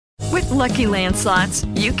Lucky Land Slots,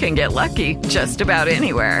 you can get lucky just about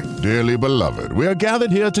anywhere. Dearly beloved, we are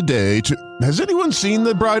gathered here today to... Has anyone seen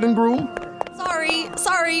the bride and groom?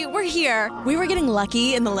 Sorry, we're here. We were getting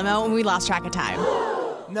lucky in the limo and we lost track of time.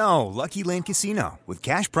 No, Lucky Land Casino, with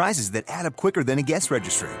cash prizes that add up quicker than a guest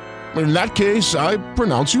registry. In that case, I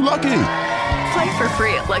pronounce you lucky. Play for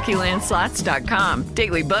free at LuckyLandSlots.com.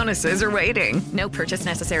 Daily bonuses are waiting. No purchase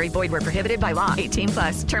necessary. Void where prohibited by law.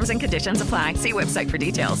 18+. Terms and conditions apply. See website for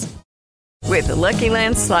details. With the Lucky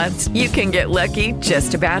Land Slots, you can get lucky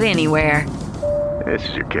just about anywhere. This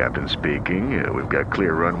is your captain speaking. We've got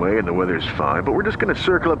clear runway and the weather's fine, but we're just going to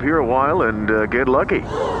circle up here a while and get lucky.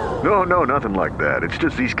 No, nothing like that. It's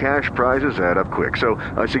just these cash prizes add up quick. So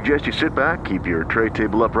I suggest you sit back, keep your tray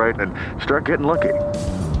table upright, and start getting lucky.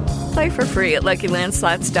 Play for free at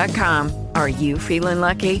LuckyLandSlots.com. Are you feeling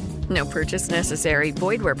lucky? No purchase necessary.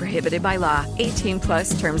 Void where prohibited by law.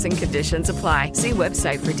 18+ terms and conditions apply. See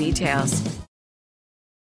website for details.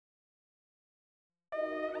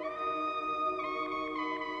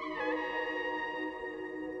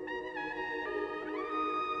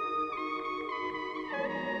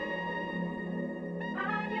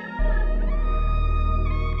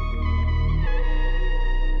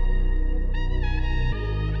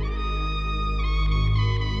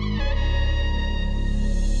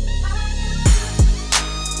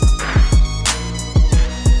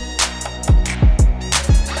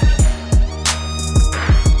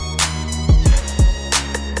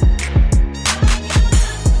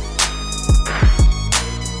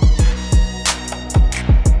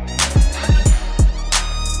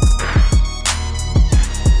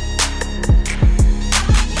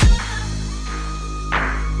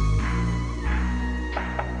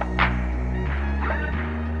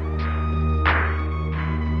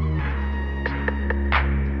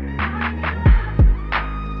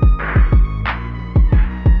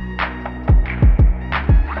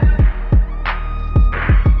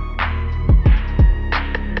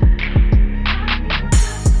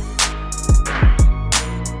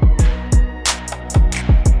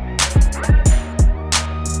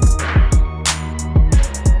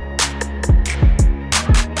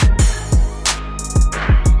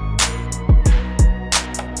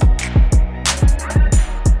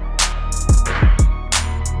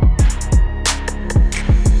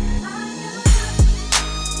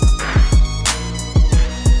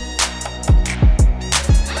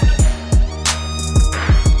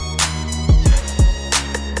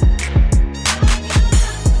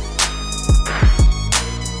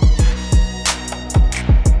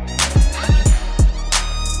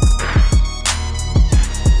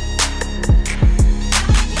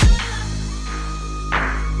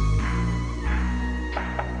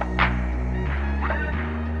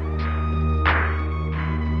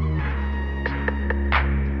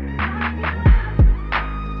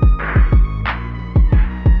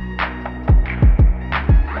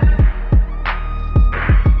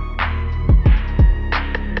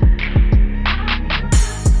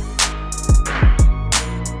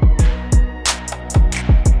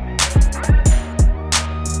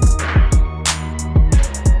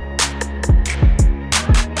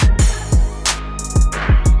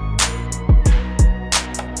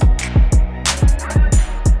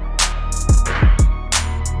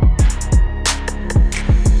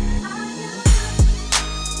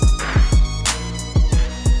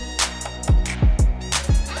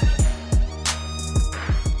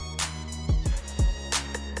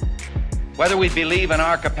 Whether we believe in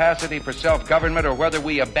our capacity for self-government or whether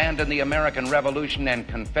we abandon the American Revolution and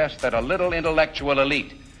confess that a little intellectual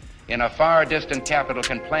elite in a far distant capital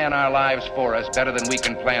can plan our lives for us better than we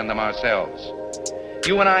can plan them ourselves.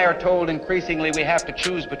 You and I are told increasingly we have to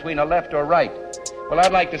choose between a left or right. Well,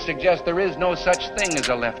 I'd like to suggest there is no such thing as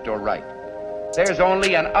a left or right. There's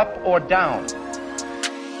only an up or down.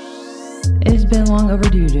 It has been long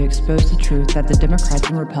overdue to expose the truth that the Democrats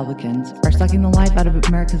and Republicans are sucking the life out of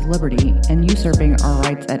America's liberty and usurping our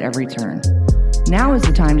rights at every turn. Now is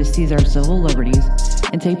the time to seize our civil liberties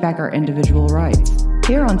and take back our individual rights.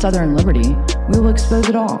 Here on Southern Liberty, we will expose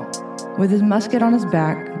it all. With his musket on his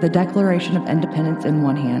back, the Declaration of Independence in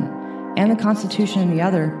one hand, and the Constitution in the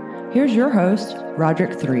other, here's your host,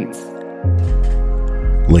 Roderick Threets.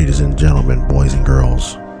 Ladies and gentlemen, boys and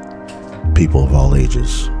girls, people of all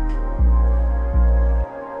ages,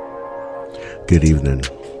 good evening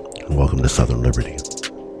and welcome to Southern Liberty.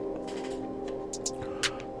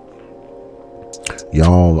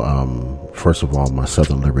 Y'all, first of all, my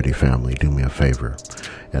Southern Liberty family, do me a favor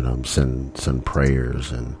and send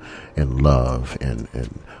prayers and love and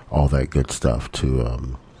all that good stuff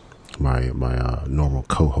to my normal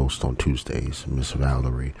co-host on Tuesdays, Miss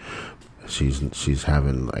Valerie. She's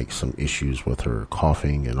having like some issues with her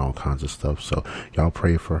coughing and all kinds of stuff. So y'all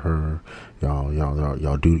pray for her. Y'all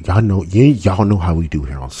know how we do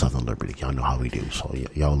here on Southern Liberty. Y'all know how we do. So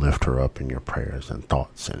y'all lift her up in your prayers and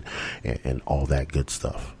thoughts and all that good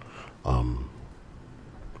stuff.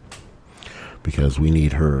 Because we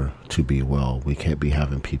need her to be well. We can't be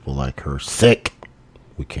having people like her sick.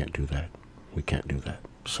 We can't do that.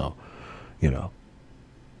 So, y'all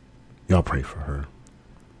pray for her.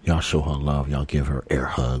 Y'all show her love. Y'all give her air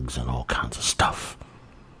hugs and all kinds of stuff.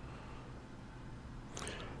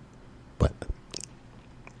 But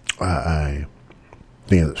I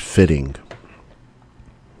think it's fitting.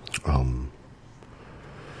 The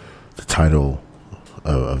title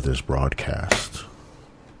of this broadcast,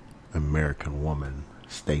 American Woman,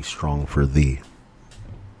 Stay Strong for Thee.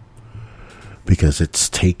 Because it's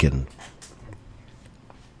taken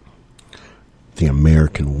the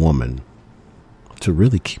American woman to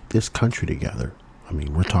really keep this country together. I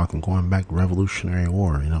mean, we're talking going back Revolutionary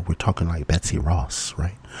War, we're talking like Betsy Ross,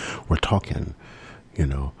 right? We're talking,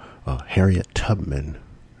 Harriet Tubman,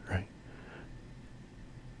 right?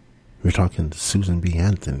 We're talking Susan B.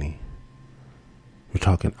 Anthony. We're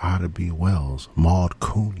talking Ida B. Wells, Maud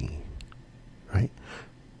Cooney, right?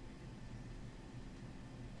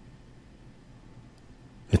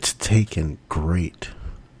 It's taken great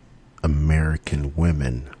American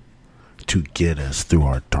women to get us through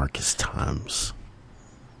our darkest times.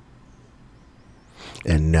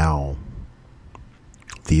 And now,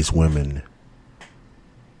 these women,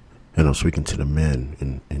 and I'm speaking to the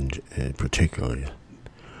men in particular,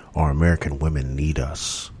 our American women need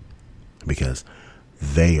us because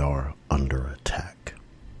they are under attack.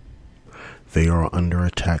 They are under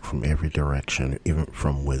attack from every direction, even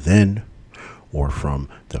from within or from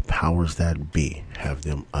the powers that be, have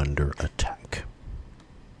them under attack.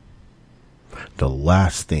 The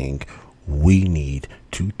last thing we need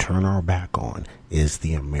to turn our back on is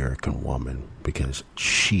the American woman, because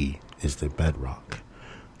she is the bedrock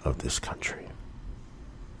of this country.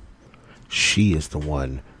 She is the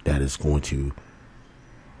one that is going to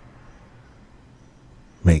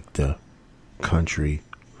make the country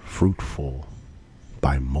fruitful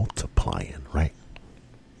by multiplying, right?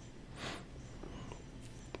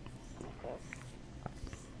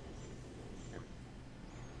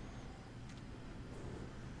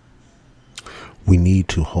 We need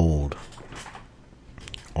to hold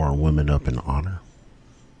our women up in honor.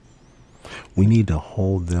 We need to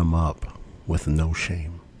hold them up with no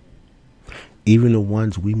shame. Even the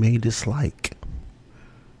ones we may dislike,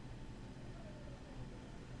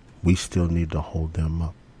 we still need to hold them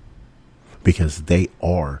up because they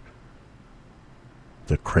are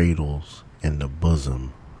the cradles and the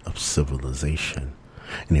bosom of civilization.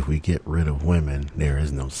 And if we get rid of women, there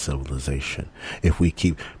is no civilization. If we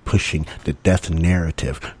keep pushing the death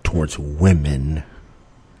narrative towards women,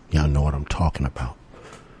 y'all know what I'm talking about.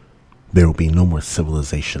 There will be no more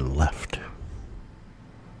civilization left.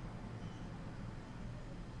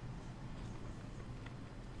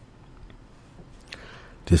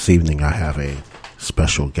 This evening I have a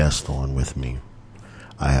special guest on with me.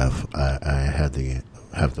 I had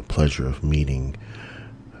the pleasure of meeting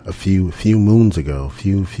a few moons ago,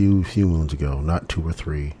 not 2 or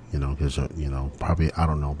 3, because, probably, I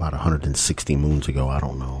don't know, about 160 moons ago, I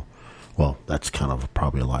don't know. Well, that's kind of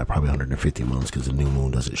probably a lie, probably 150 moons, because the new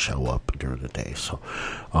moon doesn't show up during the day, so,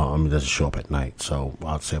 it doesn't show up at night, so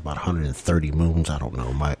I'd say about 130 moons, I don't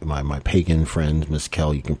know. My pagan friend, Miss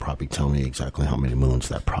Kell, you can probably tell me exactly how many moons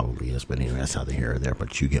that probably is, but anyway, that's neither here or there,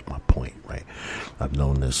 but you get my point, right? I've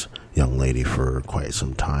known this young lady for quite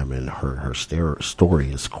some time, and her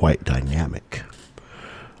story is quite dynamic.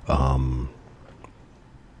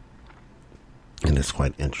 And it's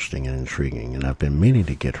quite interesting and intriguing, and I've been meaning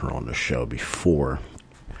to get her on the show before,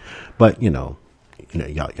 but y'all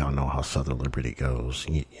know how Southern Liberty goes.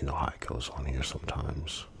 You know how it goes on here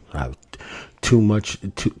sometimes. I have too much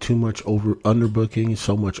underbooking,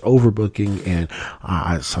 so much overbooking, and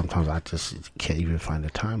I sometimes I just can't even find the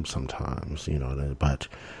time sometimes, but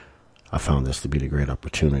I found this to be the great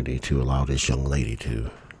opportunity to allow this young lady to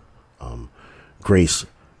grace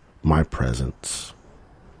my presence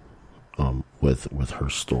with her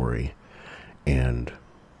story and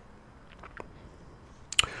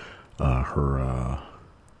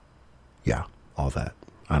all that.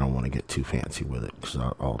 I don't want to get too fancy with it because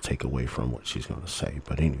I'll take away from what she's going to say.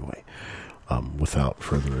 But anyway, without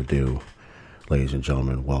further ado, ladies and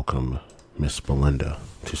gentlemen, welcome Miss Belinda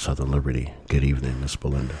to Southern Liberty. Good evening, Miss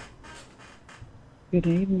Belinda. Good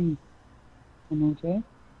evening. I'm okay.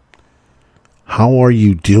 How are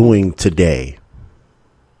you doing today?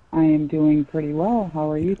 I am doing pretty well. How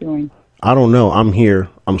are you doing? I don't know. I'm here.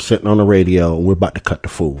 I'm sitting on the radio. We're about to cut the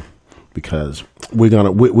fool because we're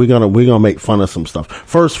gonna make fun of some stuff.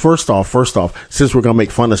 First off, since we're gonna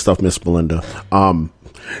make fun of stuff, Miss Belinda,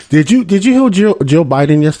 did you hear Jill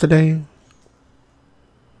Biden yesterday?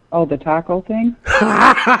 Oh, the taco thing?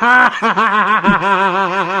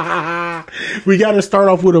 We got to start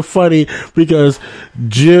off with a funny because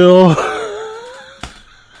Jill.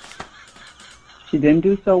 She didn't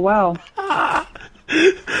do so well.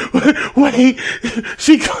 Wait,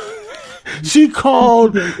 she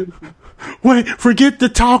called. Wait, forget the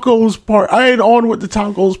tacos part. I ain't on with the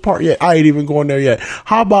tacos part yet. I ain't even going there yet.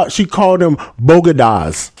 How about she called them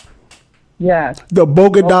bogadas? Yes. The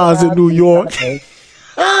bogadas in New York.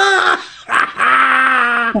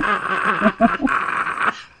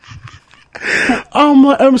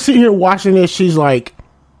 I'm sitting here watching this. She's like,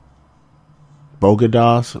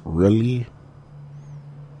 bogadas? Really?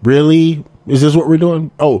 Really? Is this what we're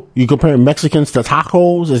doing? Oh, you comparing Mexicans to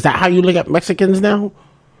tacos? Is that how you look at Mexicans now?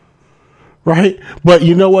 Right? But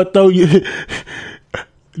you know what, though?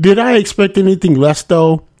 Did I expect anything less,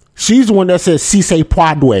 though? She's the one that says, si se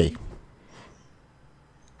puede.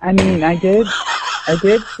 I mean, I did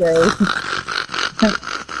say,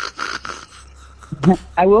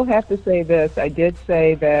 I will have to say this. I did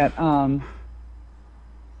say that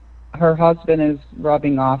her husband is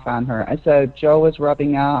rubbing off on her. I said Joe is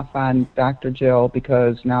rubbing off on Dr. Jill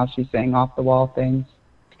because now she's saying off-the-wall things.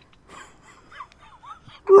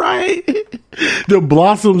 Right. The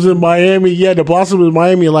blossoms in Miami. Yeah, the blossoms in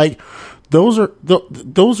Miami, like, those are,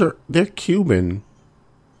 they're Cuban.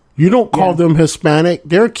 You don't call them Hispanic.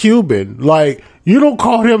 They're Cuban. Like, you don't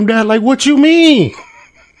call them that. Like, what you mean?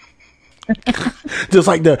 Just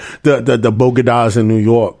like the bogadas in New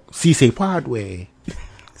York. Si se puede.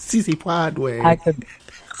 Si se puede.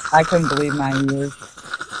 I couldn't believe my ears.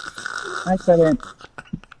 I couldn't.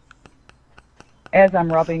 As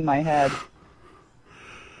I'm rubbing my head.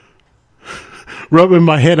 Rubbing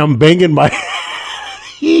my head, I'm banging my head.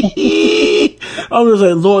 I'm just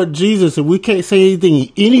like, Lord Jesus, if we can't say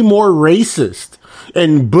anything any more racist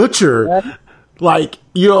and butcher, like,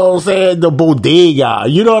 you know what I'm saying, the bodega,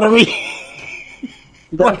 you know what I mean?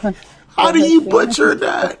 Like, how do you butcher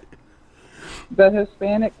that? The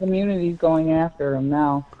Hispanic community is going after him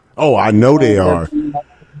now. Oh, I know they are. They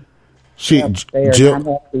are not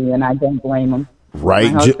happy, and I don't blame them.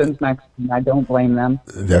 Right. My husband's Mexican. I don't blame them.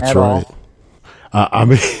 That's right. I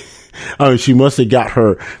mean, she must have got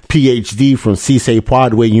her PhD from Si se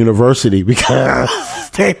puede University because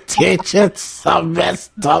they're teaching some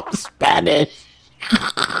messed up Spanish.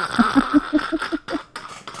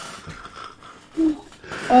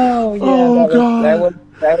 Oh, yeah. Oh,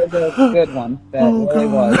 that was a good one. That really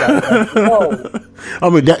was. I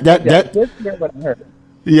mean, that just hear what I heard.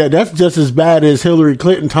 Yeah, that's just as bad as Hillary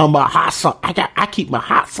Clinton talking about hot sauce. I keep my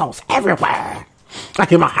hot sauce everywhere. I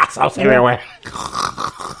keep my hot sauce everywhere.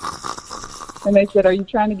 And they said, "Are you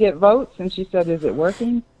trying to get votes?" And she said, "Is it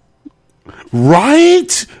working?"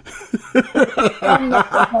 Right?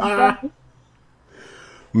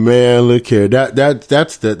 Man, look here.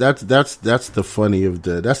 That's the funny of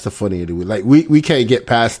the week. Like we can't get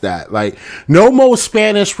past that. Like, no more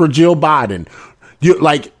Spanish for Jill Biden.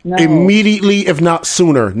 Immediately, if not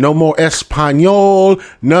sooner. No more Espanol.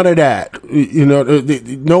 None of that. You know,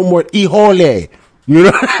 no more híjole. You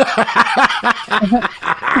know.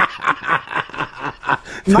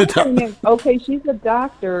 My thing is, okay, she's a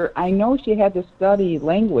doctor. I know she had to study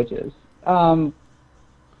languages.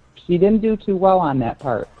 She didn't do too well on that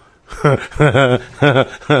part.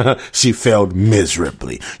 She failed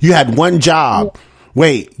miserably. You had one job.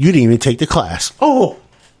 Wait, you didn't even take the class. Oh.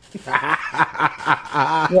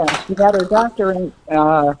 Yeah, she got her doctorate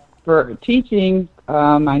for teaching.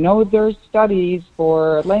 I know there's studies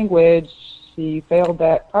for language. She failed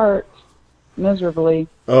that part miserably.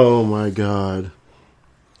 Oh my God.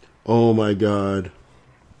 Oh my God.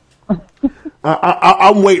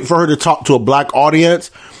 I'm waiting for her to talk to a black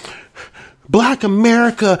audience. Black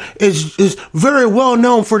America is very well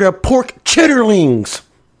known for their pork chitterlings.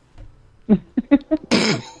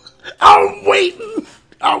 I'm waiting.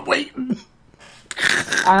 I'm worried.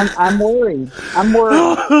 I'm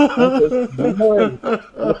worried.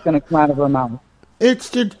 It's going to come out of her mouth. It's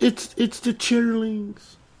the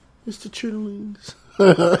chitterlings. It's the chitterlings.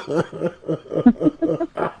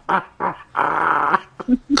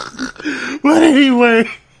 But anyway,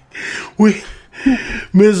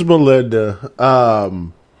 Ms. Belinda,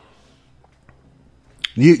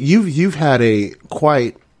 you've had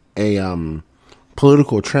quite a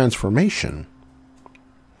political transformation.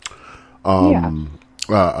 I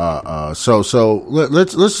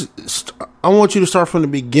want you to start from the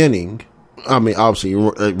beginning. I mean, obviously,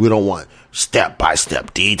 we don't want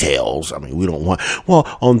step-by-step details. I mean, we don't want,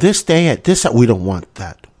 well, on this day at this, we don't want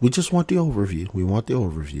that. We just want the overview. We want the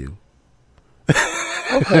overview.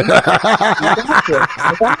 Okay.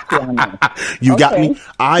 You got me.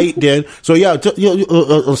 I did. So yeah.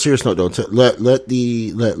 On a serious note, though, let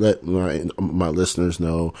my listeners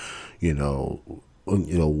know,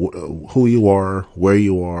 who you are, where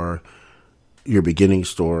you are, your beginning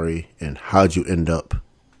story, and how'd you end up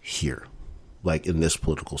here, like in this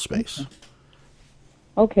political space.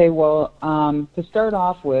 Okay. Well, to start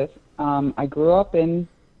off with, I grew up in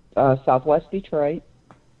Southwest Detroit.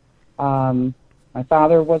 My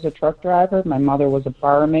father was a truck driver. My mother was a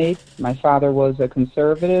barmaid. My father was a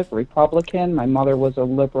conservative Republican. My mother was a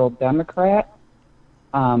liberal Democrat.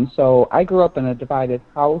 So I grew up in a divided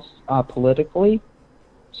house politically.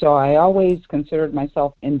 So I always considered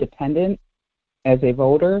myself independent as a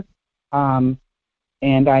voter. And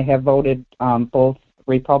I have voted both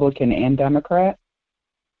Republican and Democrat.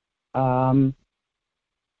 And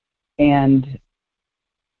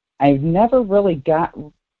I've never really got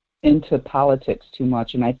into politics too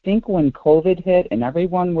much. And I think when COVID hit and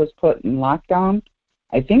everyone was put in lockdown,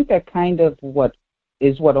 I think that kind of what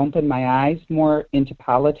opened my eyes more into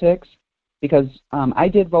politics, because I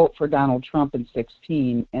did vote for Donald Trump in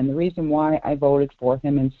 2016, and the reason why I voted for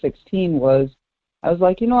him in 2016 was I was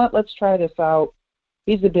like, you know what, let's try this out.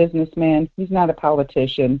 He's a businessman. He's not a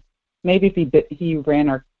politician. Maybe if he ran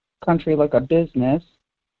our country like a business,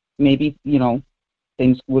 maybe,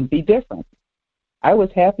 things would be different. I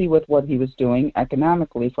was happy with what he was doing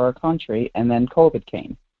economically for our country, and then COVID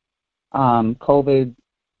came. COVID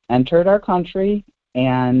entered our country,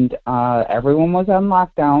 and everyone was on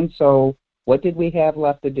lockdown, so what did we have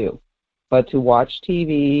left to do but to watch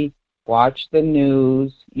TV, watch the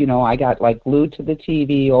news? I got glued to the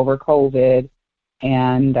TV over COVID,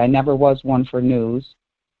 and I never was one for news.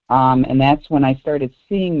 And that's when I started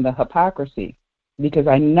seeing the hypocrisy, because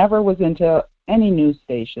I never was into any news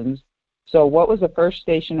stations. So what was the first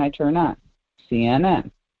station I turned on?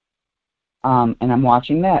 CNN. And I'm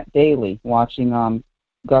watching that daily, watching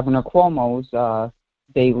Governor Cuomo's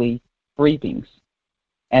daily briefings.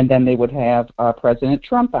 And then they would have President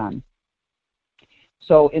Trump on.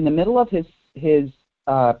 So in the middle of his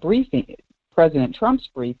briefing, President Trump's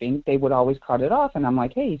briefing, they would always cut it off. And I'm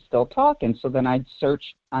like, hey, he's still talking. So then I'd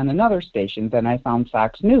search on another station. Then I found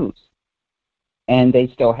Fox News. And they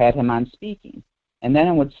still had him on speaking. And then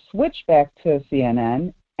I would switch back to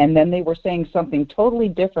CNN, and then they were saying something totally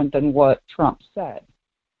different than what Trump said.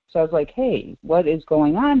 So I was like, hey, what is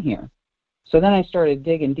going on here? So then I started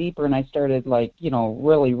digging deeper, and I started,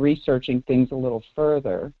 really researching things a little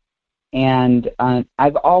further. And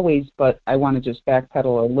I've always, but I want to just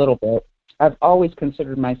backpedal a little bit, I've always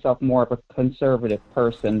considered myself more of a conservative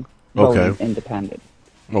person, voting independent.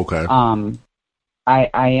 Okay. I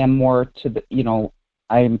am more to the,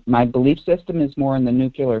 my belief system is more in the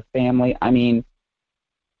nuclear family. I mean,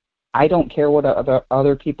 I don't care what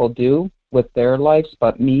other people do with their lives,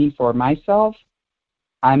 but me, for myself,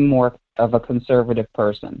 I'm more of a conservative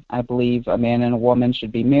person. I believe a man and a woman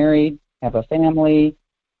should be married, have a family.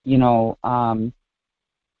 I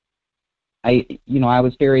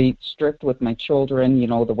was very strict with my children.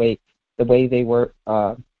 The way they were.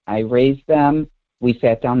 I raised them. We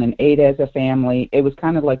sat down and ate as a family. It was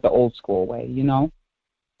kind of like the old school way,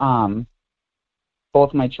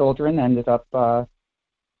 Both my children ended up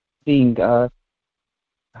being, how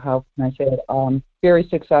can I say it, very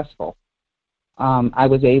successful. I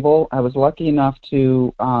was lucky enough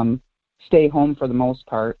to stay home for the most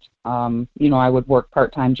part. I would work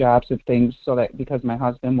part-time jobs and things so that, because my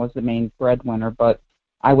husband was the main breadwinner, but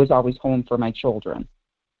I was always home for my children.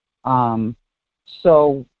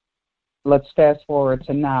 So let's fast forward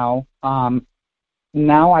to now.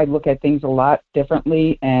 Now I look at things a lot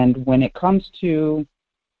differently, and when it comes to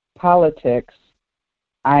politics,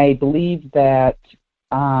 I believe that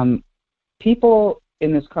people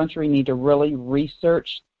in this country need to really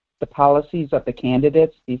research the policies of the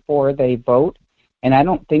candidates before they vote, and I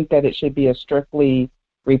don't think that it should be a strictly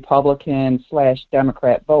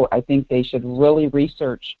Republican/Democrat vote. I think they should really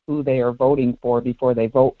research who they are voting for before they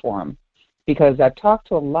vote for them, because I've talked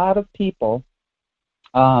to a lot of people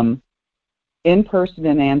in person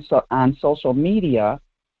and on social media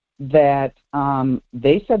that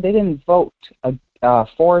they said they didn't vote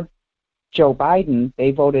for Joe Biden.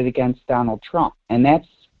 They voted against Donald Trump, and that's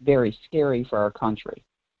very scary for our country.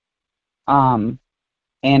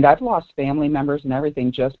 And I've lost family members and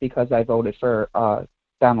everything just because I voted for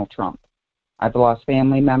Donald Trump. I've lost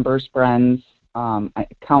family members, friends,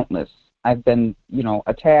 countless. I've been,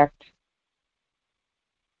 attacked,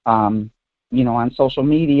 on social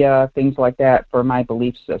media, things like that for my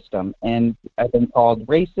belief system. And I've been called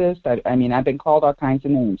racist. I've been called all kinds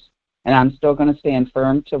of names. And I'm still going to stand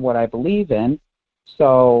firm to what I believe in.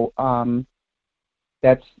 So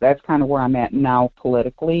that's kind of where I'm at now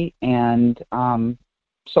politically. And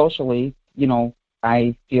socially,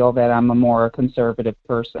 I feel that I'm a more conservative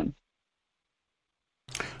person.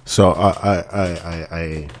 So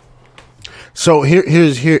so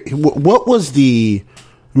here's what was the,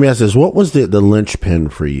 let me ask this, what was the linchpin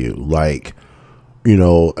for you? Like,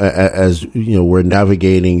 as we're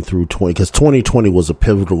navigating through 2020 was a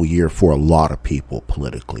pivotal year for a lot of people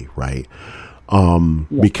politically, right?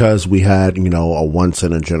 Because we had, a once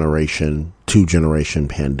in a generation, 2-generation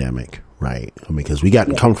pandemic, right? Because we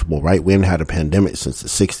got comfortable, right? We haven't had a pandemic since the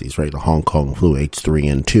 60s, right? The Hong Kong flu,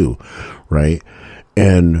 H3N2, right?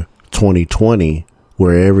 And 2020,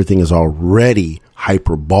 where everything is already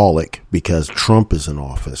hyperbolic because Trump is in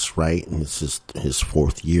office, right? And it's just his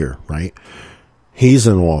 4th year, right? He's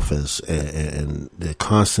in office and the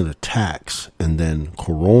constant attacks, and then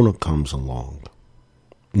Corona comes along,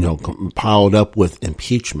 piled up with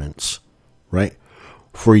impeachments, right?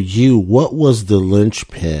 For you, what was the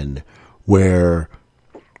linchpin where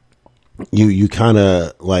you kind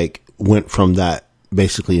of like went from that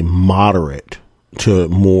basically moderate to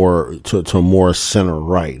more center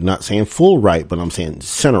right? Not saying full right, but I'm saying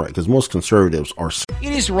center right, because most conservatives are.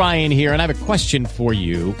 It is Ryan here, and I have a question for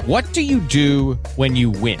you. What do you do when you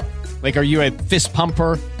win? Like, are you a fist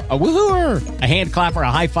pumper, a woohooer, a hand clapper,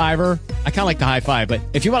 a high fiver? I kind of like the high five, but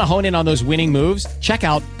if you want to hone in on those winning moves, check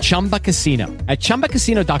out Chumba Casino. At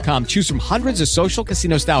ChumbaCasino.com, choose from hundreds of social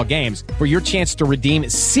casino style games for your chance to redeem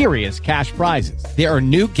serious cash prizes. There are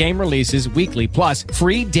new game releases weekly, plus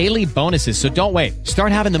free daily bonuses. So don't wait.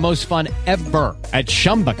 Start having the most fun ever at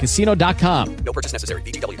ChumbaCasino.com. No purchase necessary.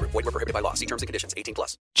 VGW Group. Void where prohibited by law. See terms and conditions.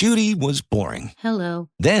 18+. Judy was boring. Hello.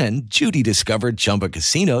 Then Judy discovered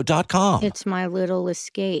ChumbaCasino.com. It's my little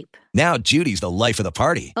escape. Now Judy's the life of the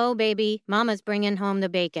party. Oh, baby, mama's bringing home the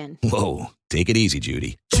bacon. Whoa, take it easy,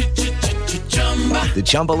 Judy. The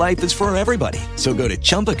Chumba life is for everybody. So go to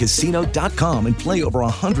ChumbaCasino.com and play over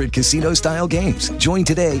 100 casino-style games. Join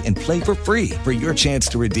today and play for free for your chance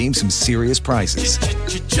to redeem some serious prizes.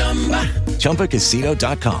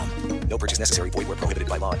 ChumbaCasino.com. No purchase necessary. Void where prohibited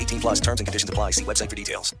by law. 18+. Terms and conditions apply. See website for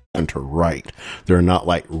details. To right. They're not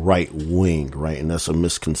like right wing, right? And that's a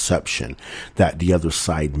misconception that the other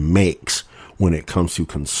side makes when it comes to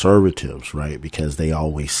conservatives, right? Because they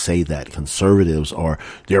always say that conservatives are,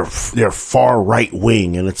 they're far right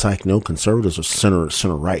wing. And it's like, no, conservatives are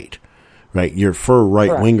center right. Right, your far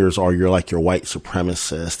right wingers are your white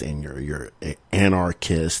supremacist and your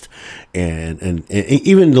anarchist, and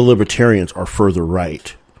even the libertarians are further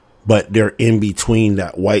right, but they're in between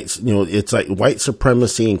that white. It's like white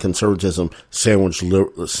supremacy and conservatism sandwich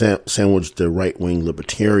the right wing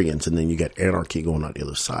libertarians, and then you got anarchy going out the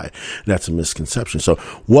other side. That's a misconception. So,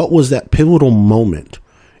 what was that pivotal moment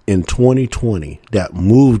in 2020 that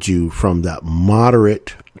moved you from that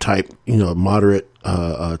moderate type,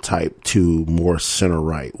 type to more center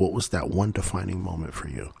right? What was that one defining moment for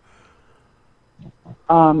you?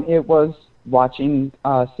 It was watching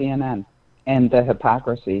CNN and the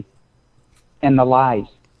hypocrisy and the lies.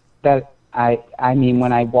 That I mean,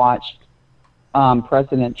 when I watched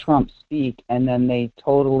President Trump speak, and then they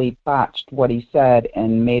totally botched what he said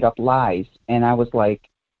and made up lies, and I was like,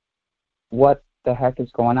 what the heck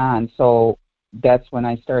is going on? So that's when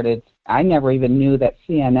I started. I never even knew that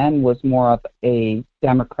CNN was more of a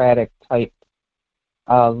Democratic type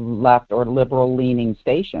left or liberal leaning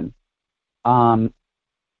station. And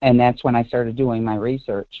that's when I started doing my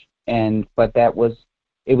research. But it was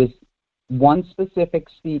one specific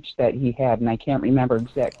speech that he had, and I can't remember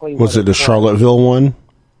exactly. Was it the Charlottesville one?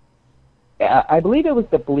 I believe it was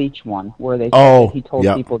the bleach one, where they said he told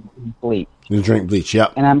people to drink bleach. You drink bleach, yeah.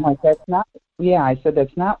 And I'm like, that's not. Yeah, I said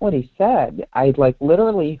that's not what he said. I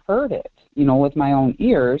literally heard it, with my own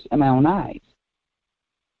ears and my own eyes.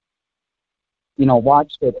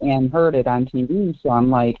 Watched it and heard it on TV. So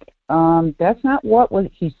I'm like, that's not what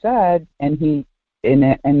he said. And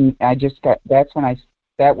I just got. That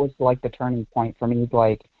was like the turning point for me.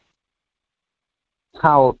 Like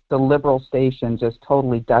how the liberal station just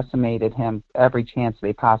totally decimated him every chance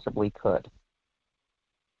they possibly could.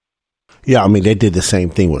 Yeah, I mean, they did the same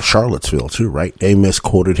thing with Charlottesville, too, right? They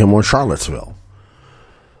misquoted him on Charlottesville.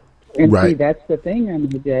 And see, that's the thing,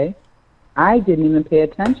 MJ. I didn't even pay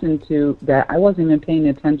attention to that. I wasn't even paying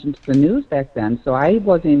attention to the news back then, so I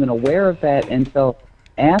wasn't even aware of that until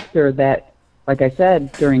after that like I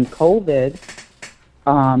said, during COVID,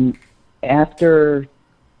 after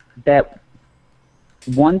that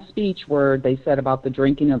one speech where they said about the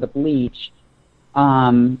drinking of the bleach,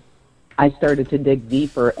 I started to dig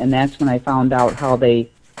deeper, and that's when I found out how they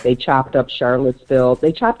chopped up Charlottesville.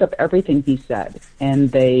 They chopped up everything he said, and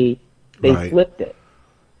they flipped it.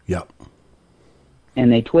 Yep. And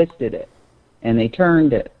they twisted it, and they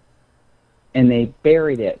turned it, and they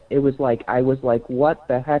buried it. It was like, I was like, what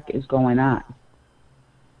the heck is going on?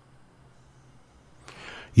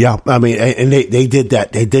 Yeah, I mean, and they did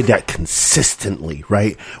that. They did that consistently,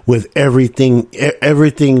 right? With everything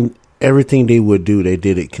they would do, they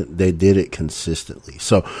did it consistently.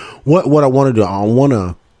 So, what I want to do, I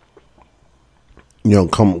want to,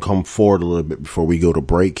 come forward a little bit before we go to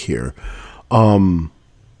break here.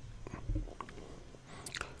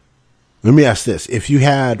 Let me ask this: if you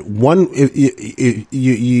had one, if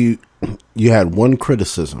you had one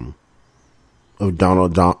criticism of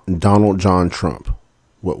Donald John Trump,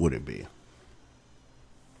 what would it be?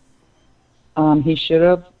 He should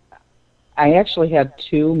have. I actually have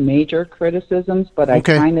two major criticisms, but I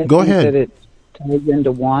kind of think that it ties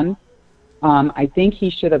into one. I think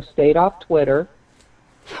he should have stayed off Twitter.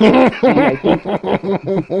 And I think,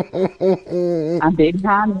 I'm being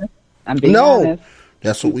honest. Honest.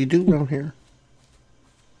 That's what we do around here.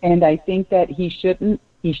 And I think that he should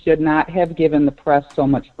not have given the press so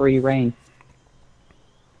much free rein.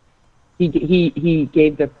 He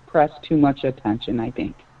gave the press too much attention, I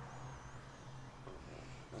think.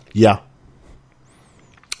 Yeah.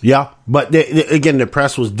 Yeah, but again, the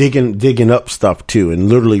press was digging up stuff too, and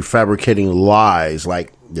literally fabricating lies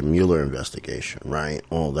like the Mueller investigation, right?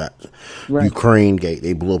 All that, right. Ukraine Gate,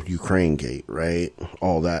 they blew up Ukraine Gate, right?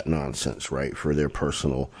 All that nonsense, right? For their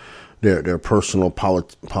personal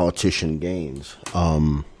politician gains.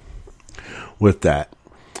 With that,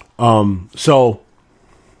 so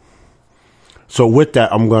with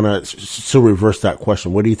that, I'm gonna still reverse that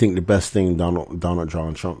question. What do you think the best thing Donald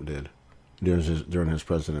John Trump did during his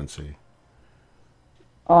presidency?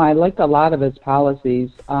 Oh, I liked a lot of his policies.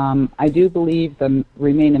 I do believe the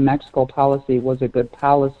Remain in Mexico policy was a good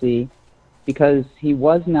policy because he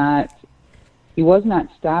was not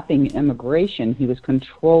stopping immigration. He was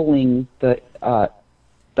controlling the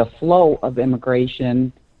flow of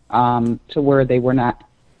immigration to where they were not,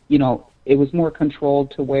 it was more controlled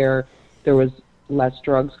to where there was less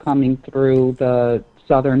drugs coming through the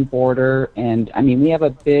southern border. And I mean, we have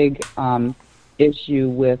a big issue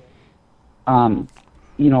with,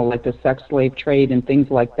 like the sex slave trade and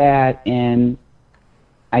things like that. And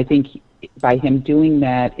I think by him doing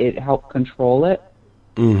that, it helped control it.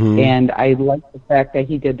 Mm-hmm. And I like the fact that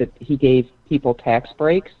he gave people tax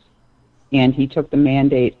breaks, and he took the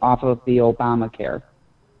mandate off of the Obamacare.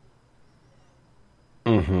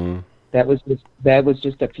 Mm-hmm. That was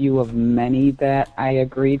just a few of many that I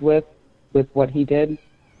agreed with what he did.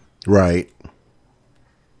 Right.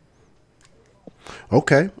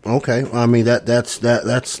 Okay. I mean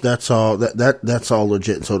that's all that's all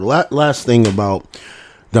legit. So the last thing about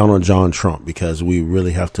Donald John Trump, because we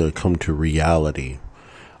really have to come to reality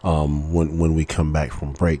when we come back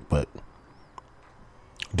from break. But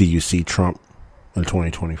do you see Trump in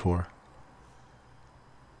 2024?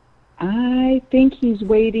 I think he's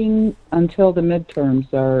waiting until the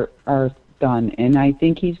midterms are done, and I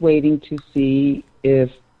think he's waiting to see if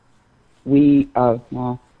the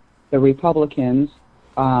Republicans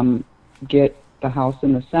get the House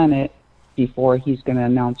and the Senate before he's going to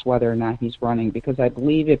announce whether or not he's running. Because I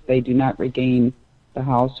believe if they do not regain the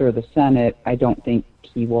House or the Senate, I don't think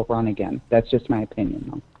he will run again. That's just my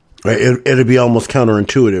opinion, though. It'd be almost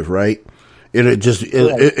counterintuitive, right?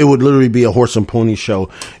 It would literally be a horse and pony show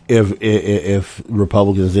if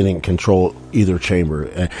Republicans didn't control either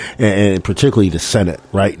chamber, and particularly the Senate,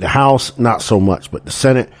 right? The House, not so much, but the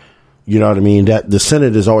Senate, you know what I mean? That the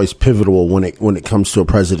Senate is always pivotal when it comes to a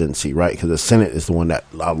presidency, right? Because the Senate is the one that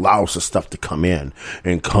allows the stuff to come in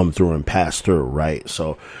and come through and pass through, right?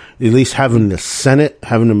 So at least having the Senate,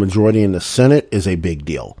 having the majority in the Senate is a big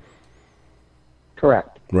deal.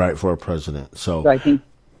 Correct. Right, for a president. So I think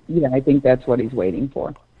that's what he's waiting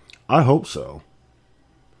for. I hope so.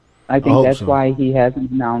 I think that's why he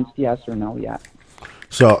hasn't announced yes or no yet.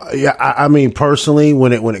 So, yeah, I mean, personally,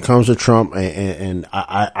 when it comes to Trump, and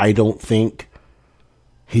I don't think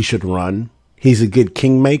he should run. He's a good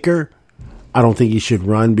kingmaker. I don't think he should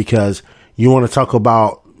run because you want to talk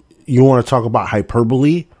about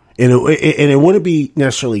hyperbole, and it wouldn't be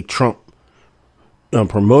necessarily Trump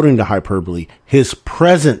promoting the hyperbole. His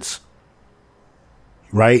presence,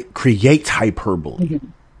 right, creates hyperbole. Mm-hmm.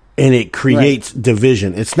 and it creates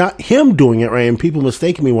division. It's not him doing it, right? And people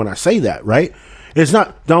mistake me when I say that, right? It's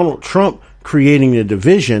not Donald Trump creating the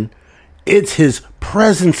division. It's his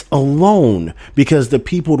presence alone, because the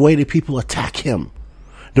way the people attack him,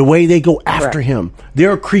 the way they go after him,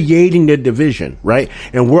 they're creating the division, right?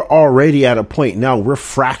 And we're already at a point now, we're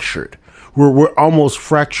fractured. We're almost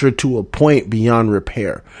fractured to a point beyond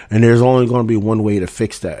repair. And there's only going to be one way to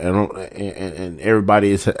fix that. And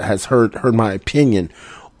everybody has heard my opinion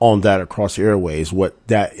on that across the airways.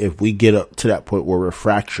 If we get up to that point where we're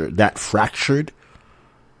fractured, there's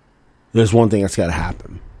one thing that's got to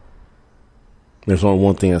happen. There's only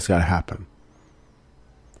one thing that's got to happen.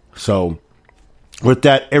 So with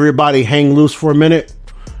that, everybody hang loose for a minute.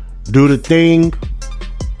 Do the thing.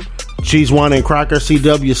 Cheese, wine, and cracker,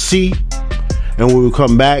 CWC. And when we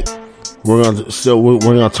come back, we're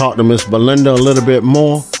gonna talk to Miss Belinda a little bit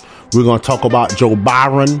more. We're gonna talk about Joe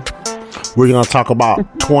Biden. We're gonna talk about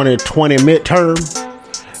 2020 midterm,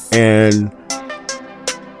 and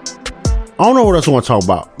I don't know what else I want to talk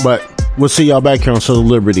about, but we'll see y'all back here on Civil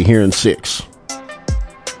Liberty here in 6.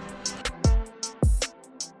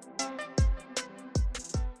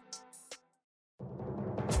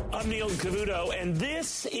 I'm Neil Cavuto, and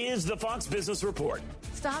this is the Fox Business Report.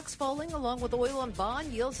 Stocks falling along with oil and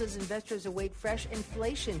bond yields as investors await fresh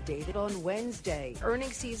inflation data on Wednesday.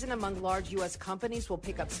 Earnings season among large U.S. companies will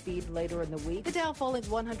pick up speed later in the week. The Dow falling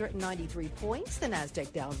 193 points, the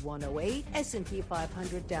Nasdaq down 108, S&P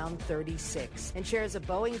 500 down 36. And shares of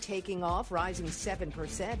Boeing taking off, rising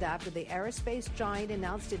 7% after the aerospace giant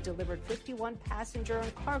announced it delivered 51 passenger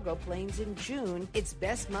and cargo planes in June, its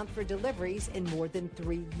best month for deliveries in more than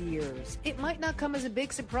 3 years. It might not come as a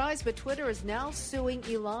big surprise, but Twitter is now suing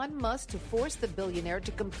Elon Musk to force the billionaire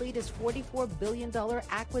to complete his $44 billion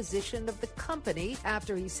acquisition of the company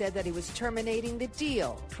after he said that he was terminating the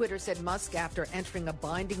deal. Twitter said Musk, after entering a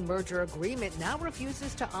binding merger agreement, now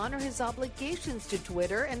refuses to honor his obligations to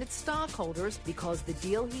Twitter and its stockholders because the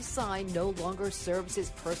deal he signed no longer serves his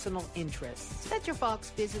personal interests. That's your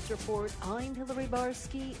Fox Business Report. I'm Hillary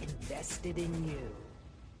Barsky, invested in you.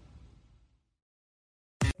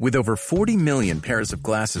 With over 40 million pairs of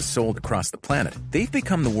glasses sold across the planet, they've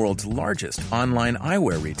become the world's largest online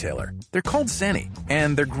eyewear retailer. They're called Zenni,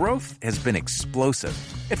 and their growth has been explosive.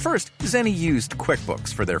 At first, Zenni used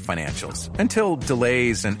QuickBooks for their financials, until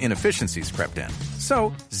delays and inefficiencies crept in.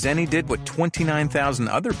 So, Zenni did what 29,000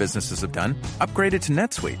 other businesses have done, upgraded to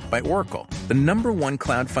NetSuite by Oracle, the #1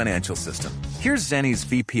 cloud financial system. Here's Zenni's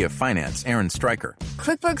VP of Finance, Aaron Stryker.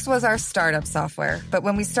 QuickBooks was our startup software, but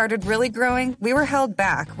when we started really growing, we were held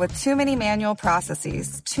back with too many manual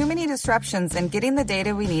processes, too many disruptions in getting the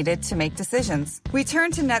data we needed to make decisions. We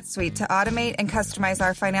turned to NetSuite to automate and customize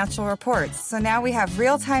our financial reports, so now we have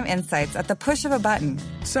real-time insights at the push of a button.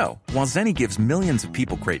 So, while Zenni gives millions of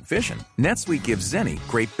people great vision, NetSuite gives Zenni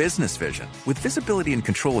great business vision. With visibility and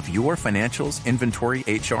control of your financials, inventory,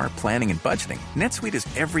 HR, planning, and budgeting, NetSuite is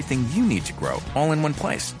everything you need to grow, all in one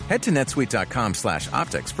place. Head to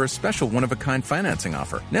netsuite.com/optics for a special one-of-a-kind financing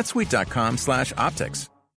offer. netsuite.com/optics.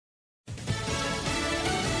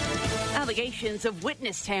 Allegations of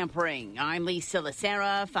witness tampering. I'm Lisa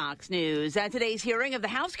Lacera, Fox News. At today's hearing of the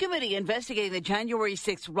House Committee investigating the January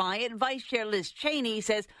 6th riot, Vice Chair Liz Cheney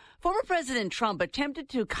says former President Trump attempted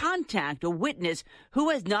to contact a witness who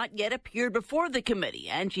has not yet appeared before the committee.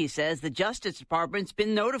 And she says the Justice Department's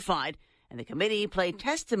been notified, and the committee played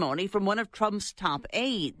testimony from one of Trump's top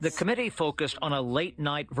aides. The committee focused on a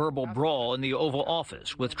late-night verbal brawl in the Oval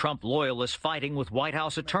Office, with Trump loyalists fighting with White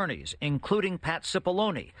House attorneys, including Pat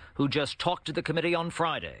Cipollone, who just talked to the committee on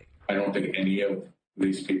Friday. I don't think any of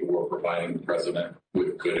these people were providing the president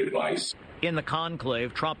with good advice. In the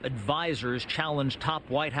conclave, Trump advisors challenged top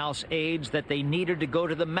White House aides that they needed to go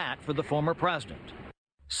to the mat for the former president.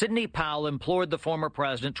 Sidney Powell implored the former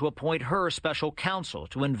president to appoint her special counsel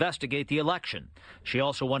to investigate the election. She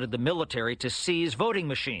also wanted the military to seize voting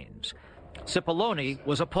machines. Cipollone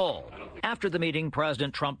was appalled. After the meeting,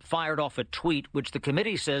 President Trump fired off a tweet which the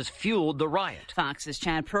committee says fueled the riot. Fox's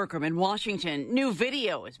Chad Perkam in Washington. New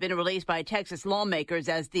video has been released by Texas lawmakers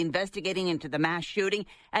as the investigating into the mass shooting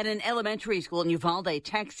at an elementary school in Uvalde,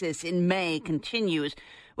 Texas in May continues,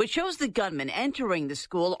 which shows the gunman entering the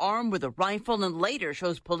school armed with a rifle and later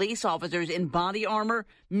shows police officers in body armor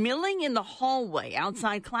milling in the hallway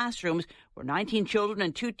outside classrooms where 19 children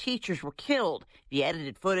and 2 teachers were killed. The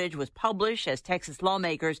edited footage was published as Texas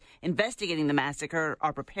lawmakers investigating the massacre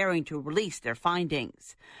are preparing to release their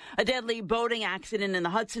findings. A deadly boating accident in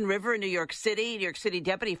the Hudson River in New York City. New York City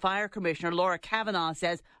Deputy Fire Commissioner Laura Kavanaugh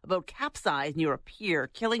says a boat capsized near a pier,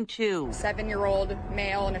 killing 2. 7-year-old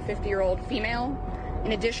male and a 50-year-old female.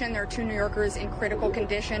 In addition, there are 2 New Yorkers in critical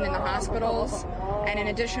condition in the hospitals, and an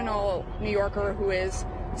additional New Yorker who is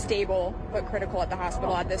stable but critical at the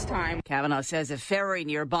hospital at this time. Kavanaugh says a ferry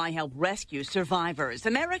nearby helped rescue survivors.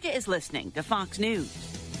 America is listening to Fox News.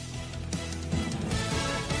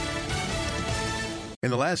 In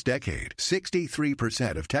the last decade,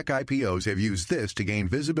 63% of tech IPOs have used this to gain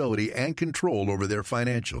visibility and control over their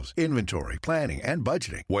financials, inventory, planning, and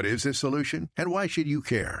budgeting. What is this solution, and why should you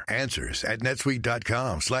care? Answers at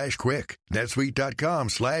netsuite.com/quick.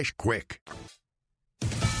 netsuite.com/quick.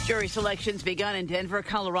 Jury selections begun in Denver,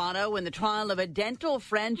 Colorado, in the trial of a dental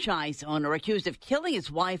franchise owner accused of killing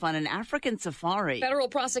his wife on an African safari. Federal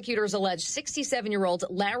prosecutors allege 67-year-old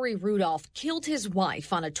Larry Rudolph killed his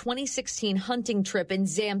wife on a 2016 hunting trip in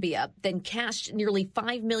Zambia, then cashed nearly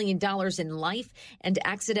 $5 million in life and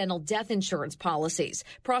accidental death insurance policies.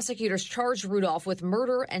 Prosecutors charged Rudolph with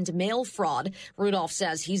murder and mail fraud. Rudolph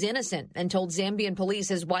says he's innocent and told Zambian police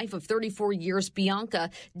his wife of 34 years, Bianca,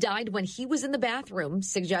 died when he was in the bathroom,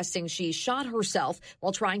 suggesting she shot herself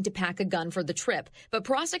while trying to pack a gun for the trip. But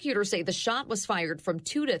prosecutors say the shot was fired from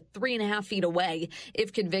 2 to 3.5 feet away.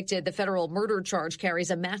 If convicted, the federal murder charge carries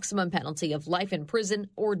a maximum penalty of life in prison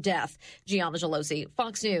or death. Gianna Gelosi,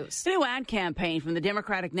 Fox News. The new ad campaign from the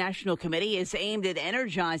Democratic National Committee is aimed at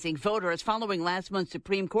energizing voters following last month's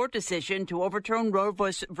Supreme Court decision to overturn Roe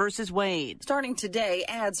versus Wade. Starting today,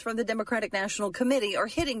 ads from the Democratic National Committee are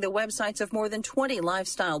hitting the websites of more than 20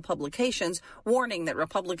 lifestyle publications, warning that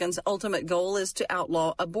Republicans' ultimate goal is to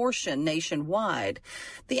outlaw abortion nationwide.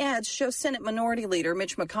 The ads show Senate Minority Leader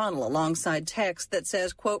Mitch McConnell alongside text that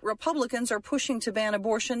says, quote, Republicans are pushing to ban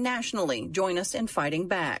abortion nationally. Join us in fighting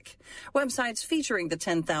back. Websites featuring the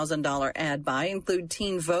 $10,000 ad buy include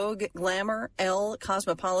Teen Vogue, Glamour, Elle,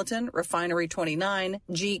 Cosmopolitan, Refinery 29,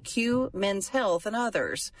 GQ, Men's Health, and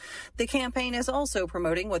others. The campaign is also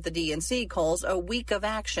promoting what the DNC calls a week of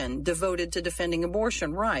action devoted to defending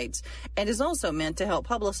abortion rights and is also meant to help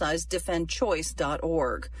publicize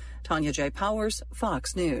defendchoice.org. Tanya J. Powers,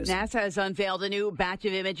 Fox News. NASA has unveiled a new batch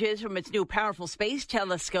of images from its new powerful space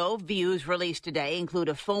telescope. Views released today include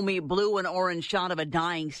a foamy blue and orange shot of a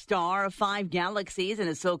dying star, 5 galaxies in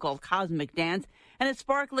a so-called cosmic dance, and a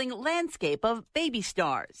sparkling landscape of baby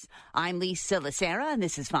stars. I'm Lisa Lacera, and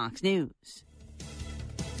this is Fox News.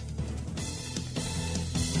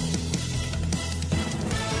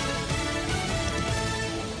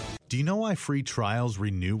 Do you know why free trials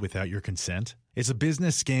renew without your consent? It's a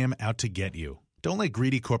business scam out to get you. Don't let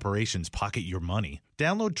greedy corporations pocket your money.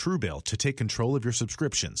 Download Truebill to take control of your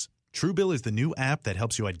subscriptions. Truebill is the new app that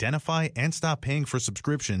helps you identify and stop paying for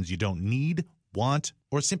subscriptions you don't need, want,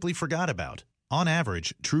 or simply forgot about. On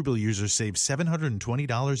average, Truebill users save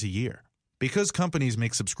 $720 a year. Because companies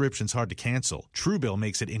make subscriptions hard to cancel, Truebill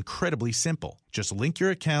makes it incredibly simple. Just link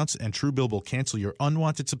your accounts and Truebill will cancel your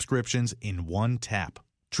unwanted subscriptions in one tap.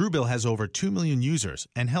 Truebill has over 2 million users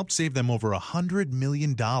and helped save them over $100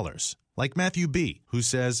 million. Like Matthew B., who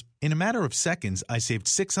says, in a matter of seconds, I saved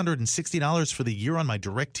 $660 for the year on my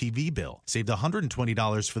DirecTV bill, saved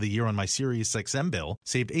 $120 for the year on my SiriusXM bill,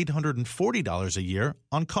 saved $840 a year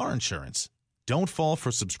on car insurance. Don't fall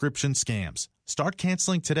for subscription scams. Start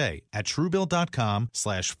canceling today at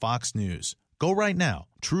Truebill.com/Fox News. Go right now,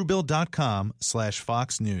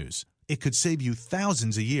 Truebill.com/Fox News. It could save you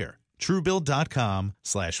thousands a year.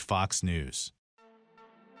 Truebill.com/Fox News.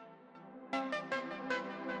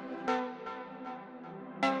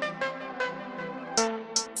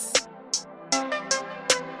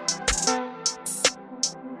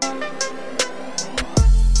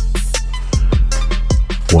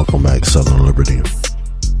 Welcome back, Southern Liberty.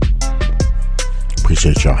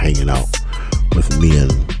 Appreciate y'all hanging out with me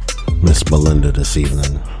and Miss Belinda this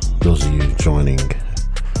evening. Those of you joining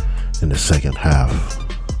in the second half,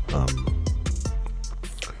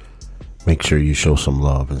 make sure you show some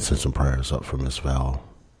love and send some prayers up for Miss Val.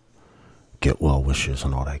 Get well wishes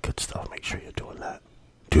and all that good stuff. Make sure you're doing that.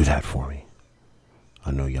 Do that for me.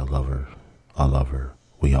 I know y'all love her. I love her.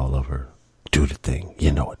 We all love her. Do the thing.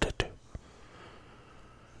 You know what to do.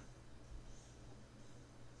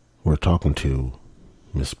 We're talking to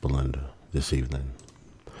Miss Belinda this evening.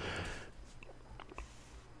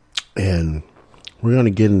 And we're going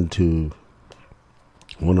to get into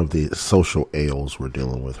one of the social ails we're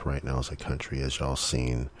dealing with right now as a country, as y'all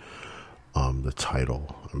seen the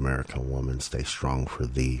title, American Woman, Stay Strong for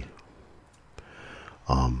Thee.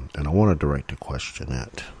 And I want to direct a question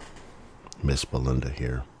at Miss Belinda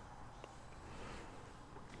here.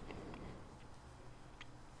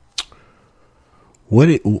 What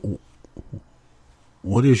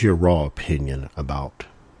is your raw opinion about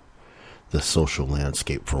the social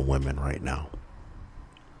landscape for women right now?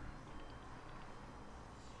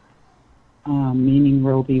 Meaning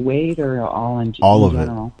Roe v. Wade or all in All of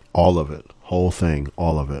general? it. All of it. Whole thing.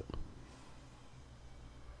 All of it.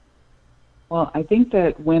 Well, I think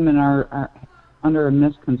that women are under a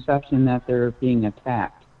misconception that they're being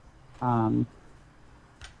attacked, that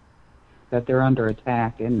they're under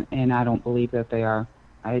attack, and I don't believe that they are.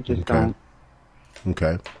 I just don't.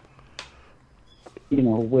 Okay. You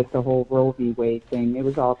know, with the whole Roe v. Wade thing, it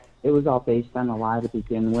was all based on a lie to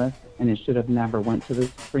begin with, and it should have never went to the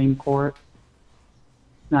Supreme Court.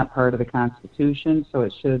 It's not part of the Constitution, so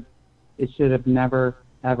it should have never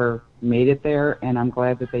ever made it there. And I'm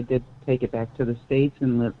glad that they did take it back to the states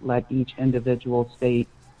and let each individual state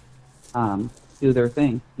do their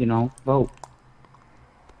thing. You know, vote.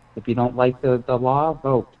 If you don't like the law,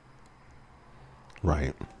 vote.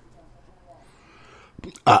 Right.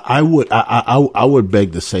 I would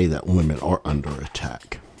beg to say that women are under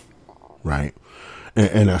attack, right?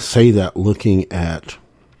 And I say that looking at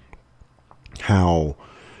how,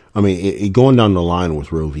 I mean, going down the line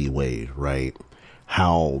with Roe v. Wade, right?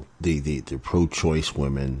 How the pro-choice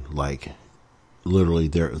women, like, literally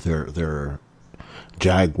their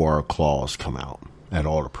jaguar claws come out at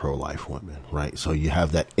all the pro-life women, right? So you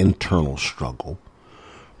have that internal struggle,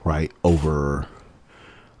 right, over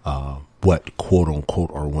what quote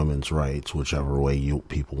unquote are women's rights, whichever way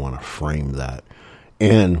people want to frame that.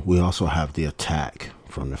 And we also have the attack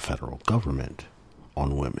from the federal government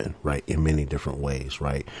on women, right, in many different ways,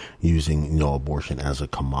 right, using, abortion as a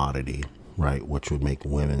commodity, right, which would make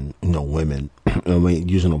women,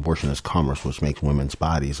 using abortion as commerce, which makes women's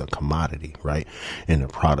bodies a commodity, right, and the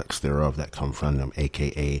products thereof that come from them,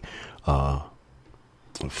 aka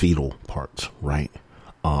fetal parts, right,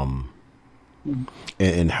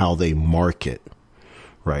 and how they market,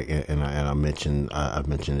 right, and I mentioned I've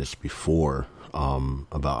mentioned this before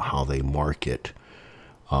about how they market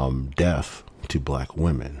death to black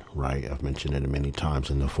women, right? I've mentioned it many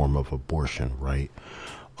times in the form of abortion, right?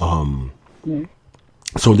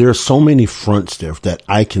 So there are so many fronts there that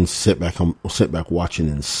I can sit back watching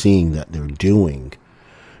and seeing that they're doing,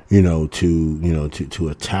 to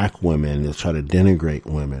attack women, to try to denigrate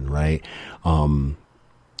women, right? And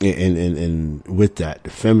with that,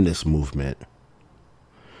 the feminist movement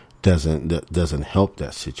doesn't help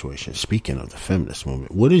that situation. Speaking of the feminist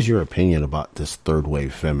movement, what is your opinion about this third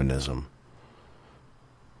wave feminism?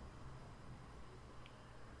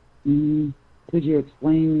 Could you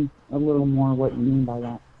explain a little more what you mean by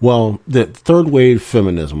that? Well, the third wave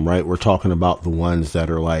feminism, right? We're talking about the ones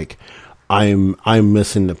that are like, I'm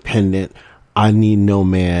Miss Independent. I need no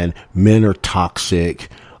man. Men are toxic.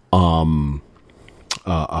 What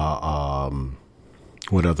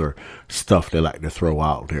other stuff they like to throw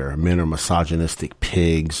out there? Men are misogynistic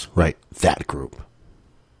pigs, right? That group.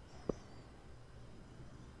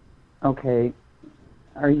 Okay.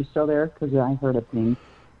 Are you still there? Because I heard a ping.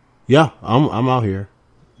 Yeah, I'm out here.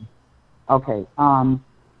 Okay.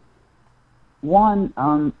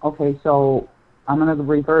 Okay, so I'm going to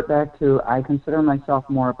revert back to, I consider myself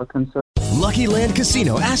more of a conservative. Lucky Land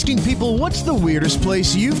Casino, asking people, what's the weirdest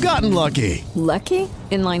place you've gotten lucky? Lucky?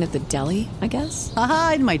 In line at the deli, I guess?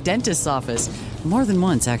 Aha, in my dentist's office. More than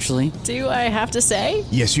once, actually. Do I have to say?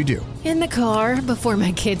 Yes, you do. In the car before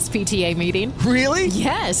my kids' PTA meeting. Really?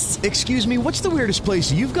 Yes. Excuse me, what's the weirdest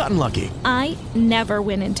place you've gotten lucky? I never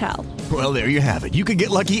win and tell. Well, there you have it. You can get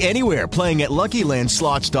lucky anywhere, playing at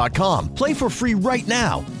LuckyLandSlots.com. Play for free right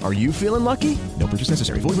now. Are you feeling lucky? No purchase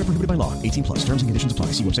necessary. Void where prohibited by law. 18+. Terms and conditions apply.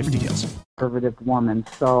 See website for details. Conservative woman.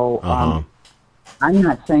 So I'm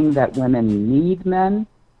not saying that women need men,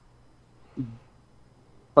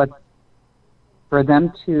 but for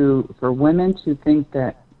women to think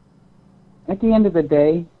that at the end of the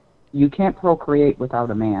day, you can't procreate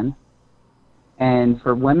without a man. And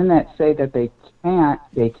for women that say that they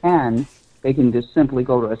can just simply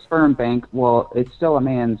go to a sperm bank. Well, it's still a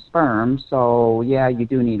man's sperm, so yeah, you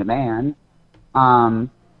do need a man. I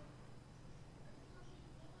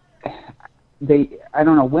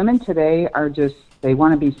don't know, women today are just, they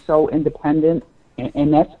want to be so independent,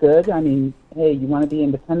 and that's good. I mean, hey, you want to be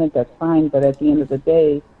independent, that's fine, but at the end of the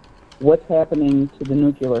day, what's happening to the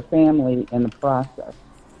nuclear family in the process?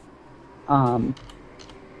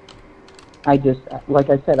 I just, like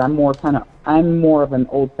I said, I'm more of an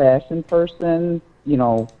old-fashioned person,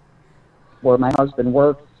 where my husband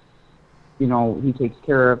works, he takes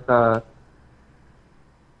care of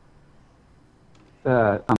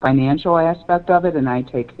the financial aspect of it, and I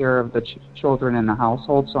take care of the children in the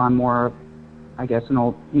household. So I'm more, I guess, an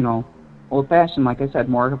old-fashioned, like I said,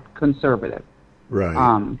 more conservative.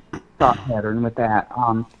 Right. Thought pattern with that.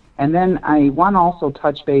 And then I want to also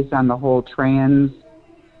touch base on the whole trans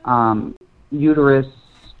uterus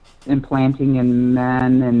implanting in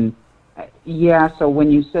men. And yeah, so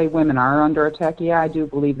when you say women are under attack, yeah, I do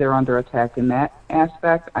believe they're under attack in that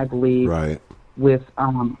aspect. I believe with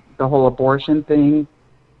the whole abortion thing,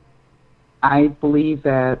 I believe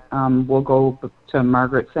that we'll go to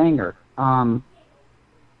Margaret Sanger.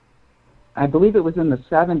 I believe it was in the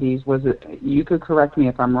 70s. Was it? You could correct me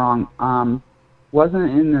if I'm wrong. Wasn't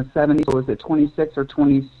it in the 70s? Was it 26 or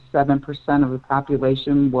 27% of the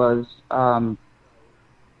population was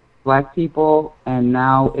black people, and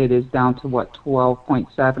now it is down to what, 12.7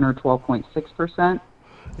 or 12.6%?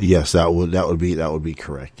 Yes, that would be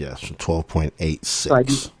correct. Yes,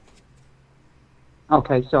 12.86.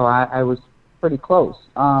 Okay, so I was pretty close.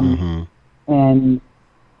 And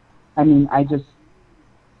I mean,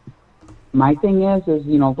 my thing is,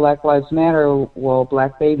 you know, Black Lives Matter. Well,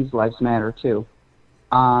 black babies' lives matter too.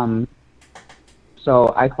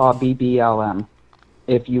 So I call BBLM.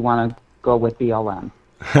 If you want to go with BLM,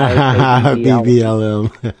 BBLM.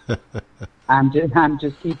 I'm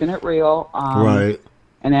just keeping it real. Right.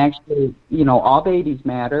 And actually, you know, all babies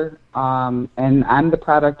matter. And I'm the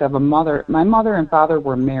product of a mother. My mother and father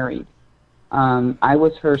were married. I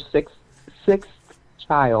was her sixth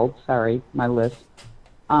child. Sorry, my list.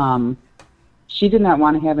 She did not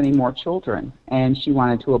want to have any more children, and she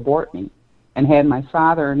wanted to abort me. And had my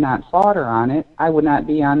father not fought her on it, I would not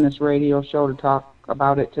be on this radio show to talk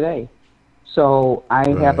about it today. So I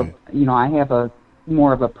have a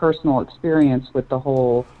more of a personal experience with the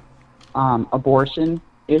whole abortion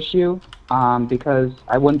issue, because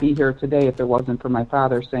I wouldn't be here today if it wasn't for my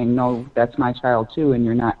father saying, no, that's my child too, and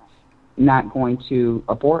you're not going to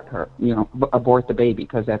abort her, you know, abort the baby,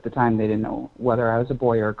 because at the time they didn't know whether I was a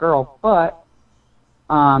boy or a girl. But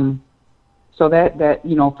so that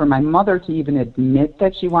you know, for my mother to even admit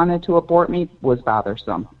that she wanted to abort me was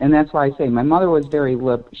bothersome, and that's why I say my mother was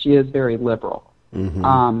she is very liberal,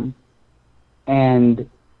 and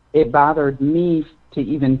it bothered me to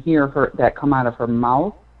even hear that come out of her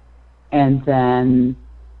mouth, and then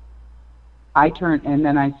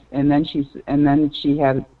she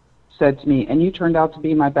had said to me, and you turned out to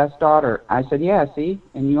be my best daughter. I said, yeah, see,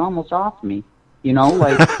 and you almost offed me, you know,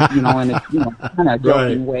 like, you know, in a, you know, kind of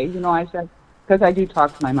joking way, you know, I said, because I do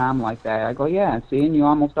talk to my mom like that. I go, yeah, see, and you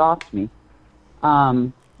almost offed me.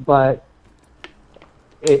 But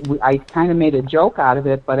I kind of made a joke out of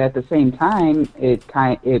it, but at the same time, it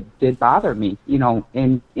did bother me, you know,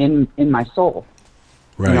 in my soul.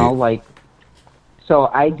 Right. You know, like, so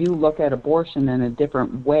I do look at abortion in a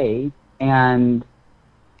different way, and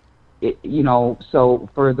you know, so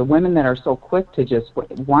for the women that are so quick to just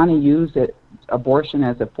want to use abortion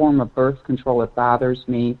as a form of birth control, it bothers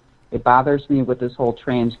me. It bothers me with this whole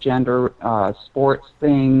transgender sports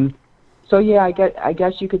thing. So yeah, I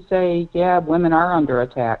guess you could say, yeah, women are under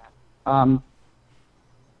attack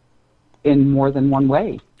in more than one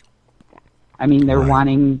way. I mean, they're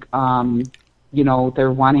wanting, you know,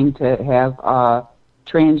 they're wanting to have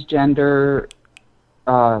transgender,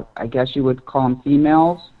 I guess you would call them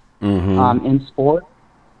females, in sport,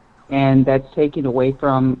 and that's taken away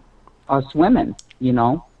from us women, you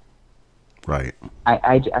know. Right.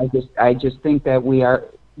 I just think that we are,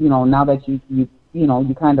 you know, now that you know,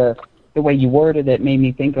 you kind of, the way you worded it made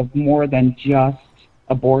me think of more than just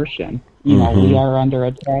abortion. You know, we are under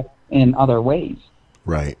attack in other ways.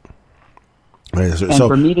 Right. So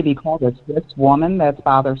for me to be called a cis woman, that's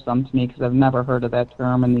bothersome to me, because I've never heard of that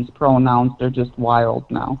term, and these pronouns, they're just wild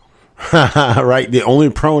now. Right. The only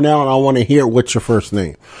pronoun I want to hear, what's your first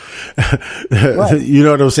name? Right. You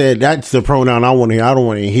know what I'm saying? That's the pronoun I want to hear. I don't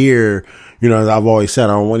want to hear, you know, as I've always said,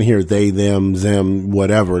 I don't want to hear they, them, them,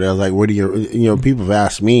 whatever. That's like, what are your, you know, people have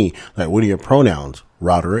asked me, like, what are your pronouns?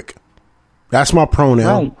 Roderick. That's my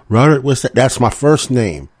pronoun. Right. Roderick, what's that? That's my first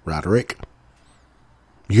name, Roderick.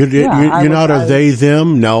 You're not a they,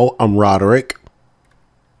 them? No, I'm Roderick.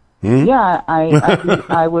 Yeah,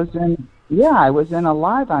 I was in... Yeah, I was in a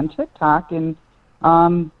live on TikTok, and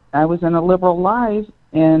I was in a liberal live,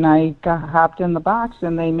 and I hopped in the box,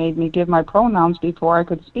 and they made me give my pronouns before I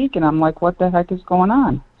could speak, and I'm like, what the heck is going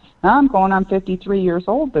on? Now I'm going on 53 years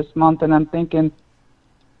old this month, and I'm thinking,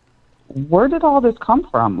 where did all this come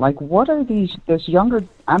from? Like, what are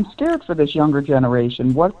I'm scared for this younger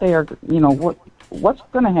generation, what they are, you know, what's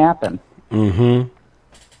going to happen?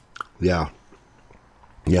 Yeah.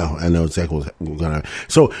 Yeah, I know exactly what's going to.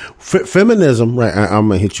 So, feminism, right? I'm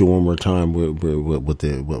gonna hit you one more time with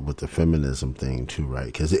the feminism thing too, right?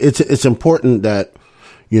 Because it's important that,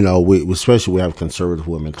 you know, we have conservative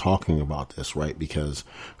women talking about this, right? Because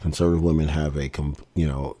conservative women have you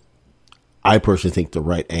know, I personally think the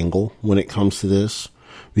right angle when it comes to this,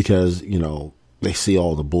 because, you know, they see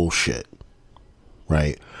all the bullshit,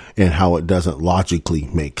 right? And how it doesn't logically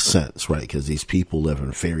make sense, right? Because these people live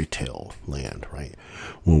in fairy tale land, right?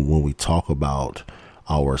 When we talk about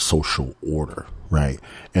our social order, right?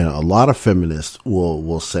 And a lot of feminists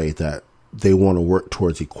will say that they want to work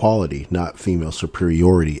towards equality, not female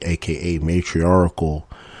superiority, aka matriarchal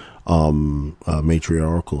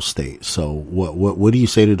state. So what do you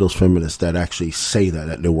say to those feminists that actually say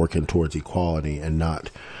that they're working towards equality and not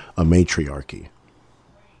a matriarchy?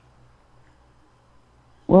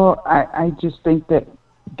 Well, I just think that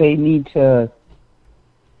they need to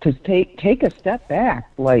take a step back,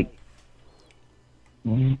 like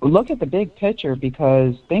look at the big picture,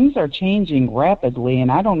 because things are changing rapidly,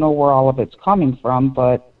 and I don't know where all of it's coming from,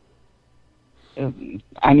 but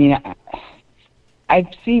I mean, I've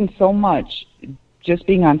seen so much just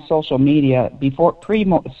being on social media. Before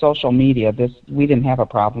pre-social media, we didn't have a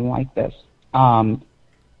problem like this, and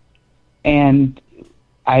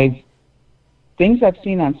things I've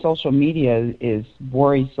seen on social media is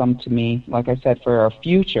worrisome to me, like I said, for our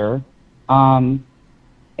future. And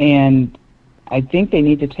I think they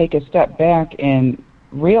need to take a step back and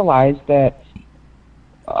realize that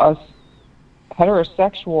us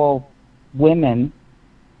heterosexual women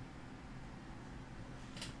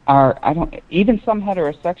are, even some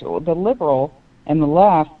heterosexual, the liberal and the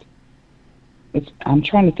left, I'm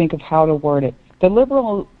trying to think of how to word it. The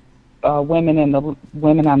liberal women and the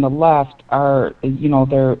women on the left are,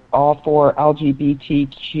 they're all for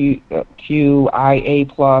LGBTQIA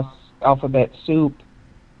plus alphabet soup.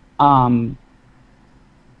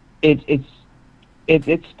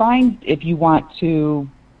 It's fine if you want to,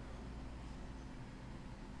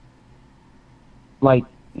 like,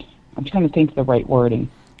 I'm trying to think of the right wording.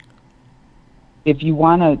 If you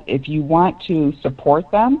want to support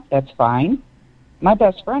them, that's fine. My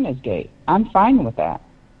best friend is gay. I'm fine with that.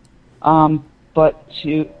 But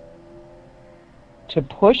to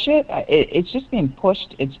push it, it's just being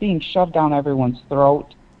pushed. It's being shoved down everyone's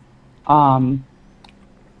throat. And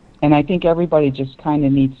I think everybody just kind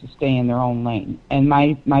of needs to stay in their own lane. And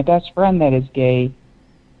my best friend that is gay,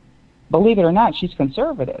 believe it or not, she's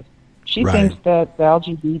conservative. She thinks that the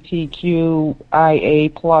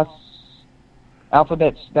LGBTQIA plus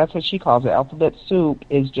alphabet, that's what she calls it, alphabet soup,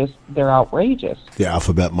 is just, they're outrageous. The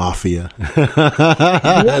alphabet mafia,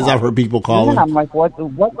 as I've heard people call them. I'm like, what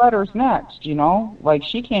letter's next, Like,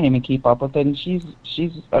 she can't even keep up with it, and she's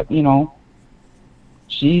she's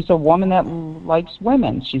a woman that likes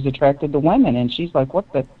women. She's attracted to women, and she's like,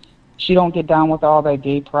 she don't get down with all that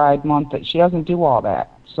gay pride month. She doesn't do all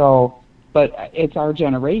that. So, but it's our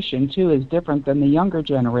generation, too, is different than the younger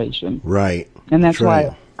generation. Right. And that's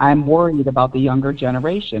why I'm worried about the younger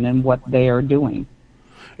generation and what they are doing.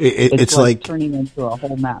 It's like turning into a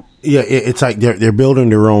whole mess. Yeah, it's like they're building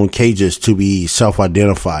their own cages to be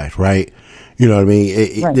self-identified, right? You know what I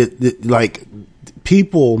mean? Like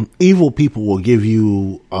evil people will give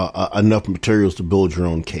you enough materials to build your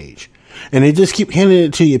own cage, and they just keep handing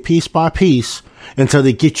it to you piece by piece until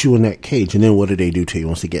they get you in that cage. And then what do they do to you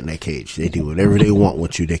once they get in that cage? They do whatever they want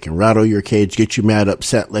with you. They can rattle your cage, get you mad,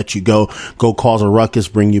 upset, let you go cause a ruckus,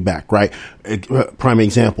 bring you back, right? Prime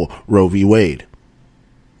example, Roe v. Wade.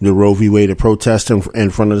 The Roe v. Wade protest in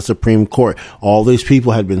front of the Supreme Court. All these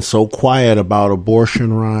people had been so quiet about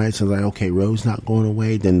abortion rights, and like, okay, Roe's not going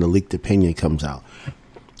away. Then the leaked opinion comes out.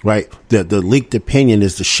 Right? The leaked opinion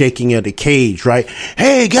is the shaking of the cage, right?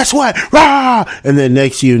 Hey, guess what? Rah! And then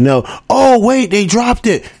next you know, oh, wait, they dropped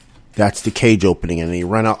it. That's the cage opening, and they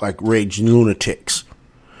run out like raging lunatics.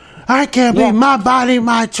 I can't believe my body,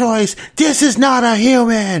 my choice. This is not a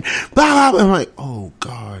human. Blah, blah. I'm like, oh,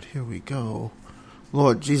 God, here we go.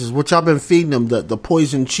 Lord Jesus, what y'all been feeding them? The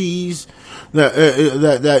poison cheese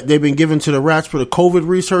that they've been giving to the rats for the COVID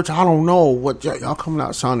research? I don't know. What y'all coming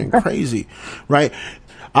out sounding crazy, right?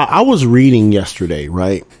 I was reading yesterday,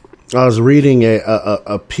 right? I was reading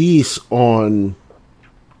a piece on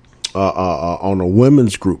a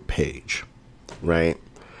women's group page, right?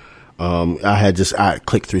 I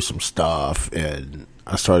clicked through some stuff and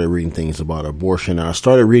I started reading things about abortion. And I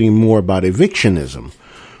started reading more about evictionism,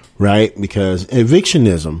 right? Because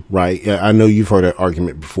evictionism, right? I know you've heard that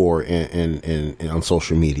argument before in on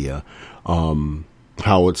social media,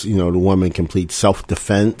 how it's, the woman completes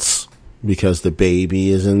self-defense because the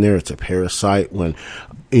baby is in there. It's a parasite. When,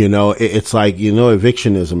 it's like,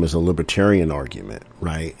 evictionism is a libertarian argument,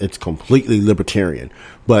 right? It's completely libertarian,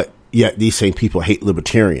 but yet these same people hate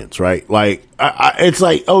libertarians, right? Like, it's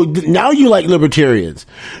like, oh, now you like libertarians.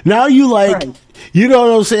 Now you like, You know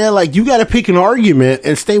what I'm saying? Like, you got to pick an argument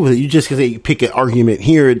and stay with it. You just say pick an argument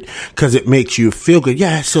here because it makes you feel good.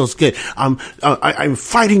 Yeah, it feels good. I'm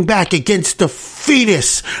fighting back against the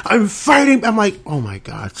fetus. I'm like, oh my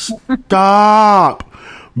God, stop.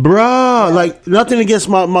 Bruh, like, nothing against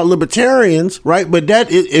my libertarians, right? But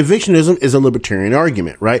evictionism is a libertarian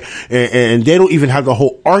argument, right? And they don't even have the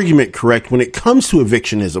whole argument correct when it comes to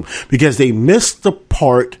evictionism because they miss the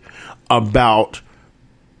part about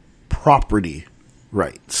property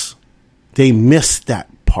rights. They missed that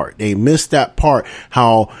part.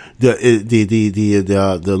 How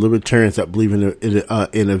the libertarians that believe in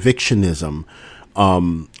evictionism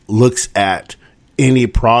looks at any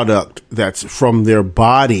product that's from their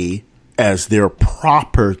body as their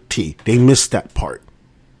property. They missed that part.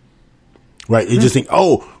 Right? They just think,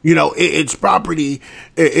 it's property.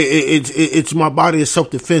 It's my body. It's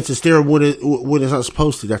self-defense. It's there when it's not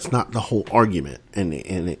supposed to. That's not the whole argument. And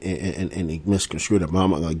they misconstrued it. But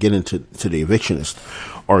I'm not going to get into the evictionist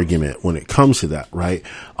argument when it comes to that, right?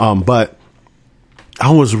 But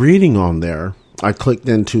I was reading on there. I clicked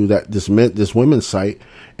into this women's site,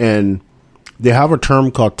 and they have a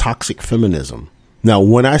term called toxic feminism. Now,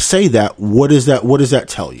 when I say that, what does that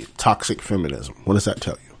tell you? Toxic feminism. What does that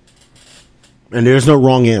tell you? And there's no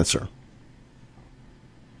wrong answer.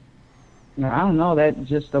 No, I don't know. That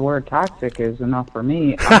just the word toxic is enough for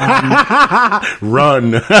me.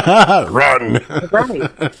 Run.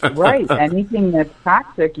 Right. Anything that's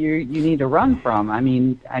toxic, you need to run from. I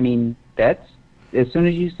mean, that's, as soon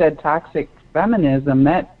as you said toxic feminism,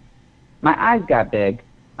 that my eyes got big.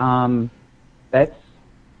 That's.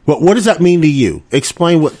 Well, what does that mean to you?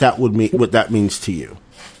 Explain what that would mean. What that means to you.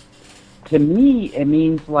 To me, it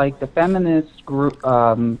means like the feminist group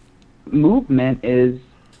movement is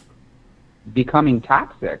becoming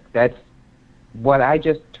toxic. That's what I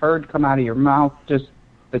just heard come out of your mouth. Just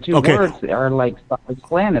the two words are like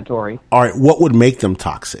explanatory. All right, what would make them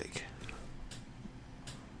toxic?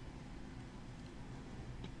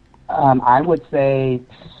 I would say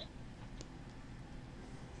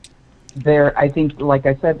I think, like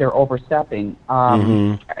I said, they're overstepping.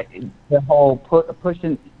 The whole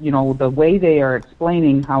pushing, the way they are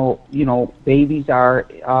explaining how, babies are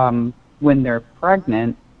when they're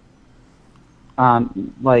pregnant,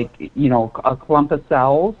 like, a clump of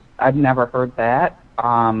cells. I've never heard that.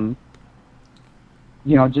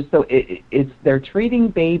 Just so they're treating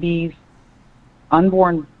babies,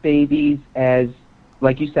 unborn babies, as,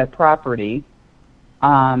 like you said, property,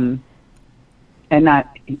 and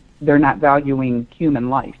they're not valuing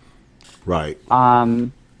human life. Right.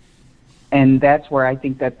 And that's where I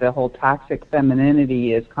think that the whole toxic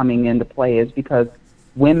femininity is coming into play, is because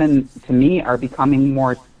women, to me, are becoming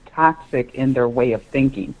more toxic in their way of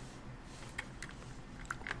thinking.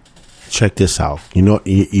 Check this out. You know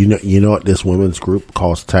what this women's group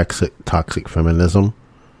calls toxic feminism?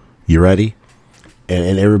 You ready?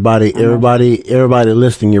 And everybody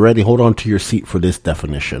listening, you ready? Hold on to your seat for this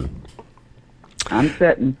definition. I'm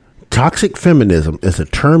sitting. Toxic feminism is a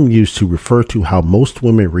term used to refer to how most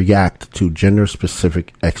women react to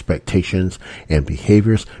gender-specific expectations and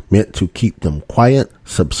behaviors meant to keep them quiet,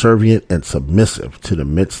 subservient, and submissive to the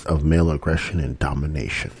midst of male aggression and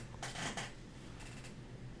domination.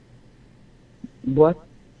 What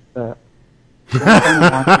the?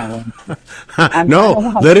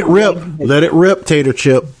 No, let it rip. Let it rip, Tater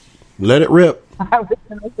Chip. Let it rip. I was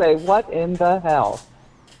going to say, what in the hell?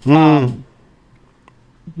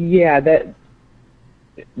 Yeah,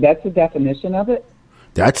 that's the definition of it.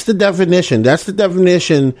 That's the definition. That's the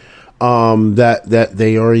definition that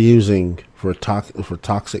they are using for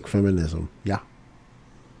toxic feminism. Yeah.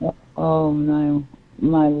 Oh no,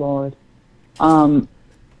 my Lord. I'm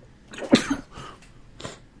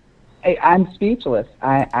speechless.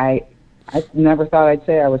 I never thought I'd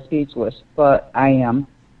say I was speechless, but I am.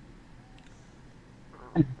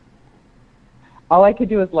 All I could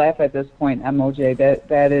do is laugh at this point, MOJ.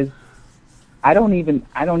 That is, I don't even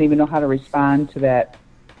know how to respond to that.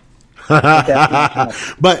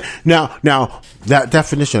 But now that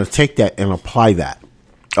definition, take that and apply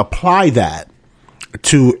that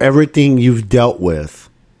to everything you've dealt with,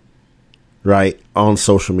 right, on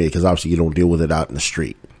social media, because obviously you don't deal with it out in the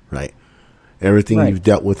street, right? Everything you've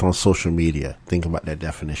dealt with on social media, think about that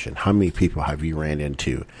definition. How many people have you ran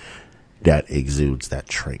into that exudes that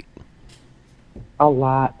trait? A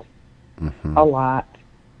lot. A lot.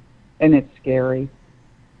 And it's scary.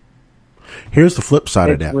 Here's the flip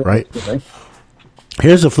side of that, really, right? Scary.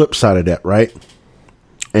 Here's the flip side of that, right?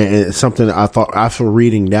 And it's something I thought, after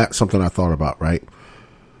reading that, something I thought about, right?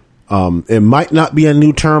 It might not be a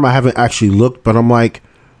new term. I haven't actually looked, but I'm like,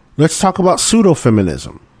 let's talk about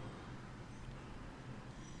pseudo-feminism.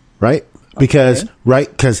 right? Because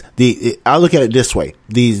I look at it this way: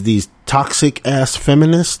 these toxic ass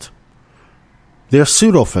feminists, they're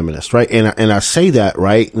pseudo feminists, right? And I say that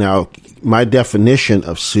right now. My definition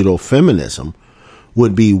of pseudo feminism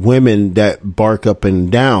would be women that bark up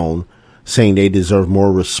and down, saying they deserve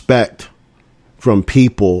more respect from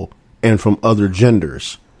people and from other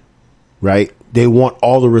genders, right? They want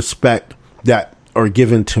all the respect that are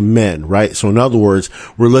given to men, right? So in other words,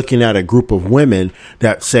 we're looking at a group of women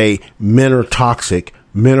that say men are toxic,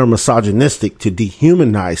 men are misogynistic, to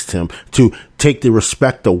dehumanize them, to take the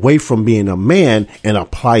respect away from being a man and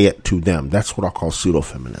apply it to them. That's what I call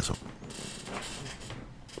pseudo-feminism.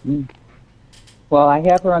 Well, I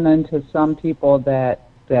have run into some people that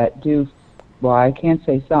do, well, I can't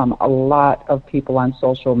say some, a lot of people on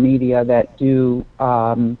social media that do,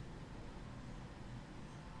 I've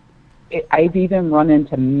even run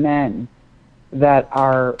into men that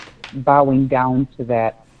are bowing down to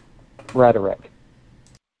that rhetoric.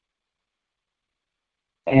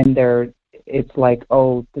 And it's like,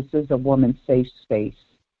 oh, this is a woman's safe space.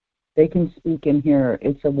 They can speak in here.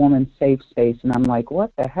 It's a woman's safe space. And I'm like,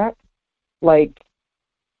 what the heck? Like,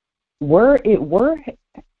 where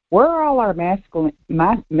are all our masculine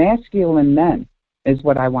men is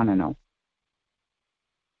what I want to know.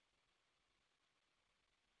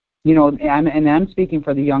 You know, I'm speaking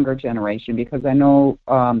for the younger generation, because I know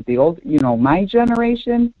the old, my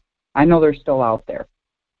generation, I know they're still out there.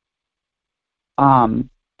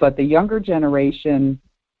 But the younger generation,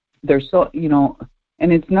 they're so,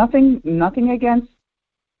 and it's nothing against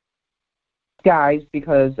guys,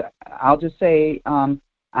 because I'll just say I'm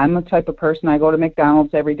the type of person, I go to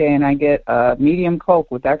McDonald's every day and I get a medium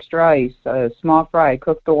Coke with extra ice, a small fry,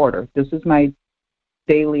 cooked to order. This is my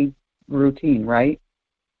daily routine, right?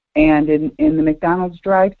 And in the McDonald's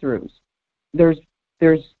drive-thrus, there's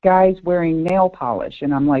guys wearing nail polish,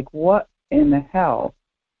 and I'm like, what in the hell?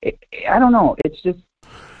 I don't know. It's just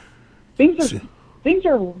things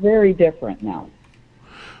are very different now.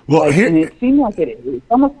 Well, and it seemed like it's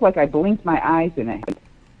almost like I blinked my eyes in it.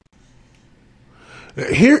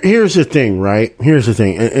 Here's the thing, right? Here's the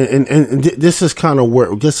thing, and this is kind of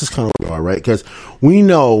where we are, right? Because we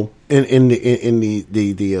know in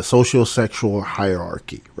the socio-sexual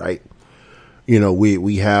hierarchy, right?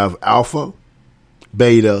 We have alpha,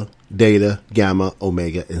 beta, delta, gamma,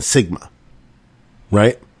 omega, and sigma,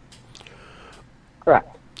 right?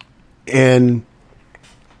 Correct. And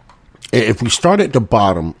if we start at the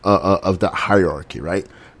bottom of the hierarchy, right?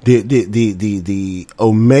 The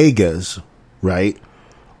omegas, right,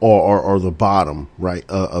 or the bottom, right,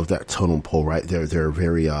 of that totem pole, right? They're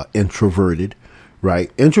very introverted,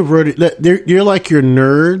 right? Introverted. They're like your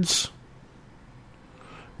nerds,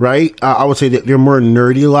 right? I would say that they're more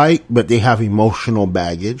nerdy like, but they have emotional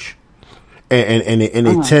baggage, and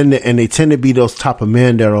they tend to be those type of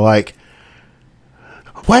men that are like,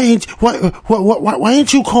 why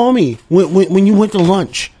ain't you call me when you went to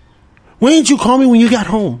lunch? Why didn't you call me when you got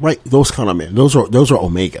home? Right, those kind of men. Those are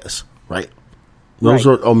omegas, right? Those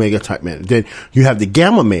are omega type men. Then you have the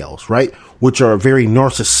gamma males, right, which are very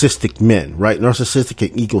narcissistic men, right? Narcissistic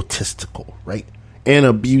and egotistical, right, and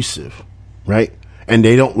abusive, right? And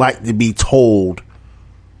they don't like to be told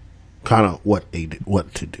kind of what to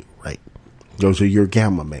do, right? Those are your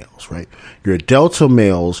gamma males, right? Your delta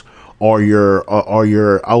males are your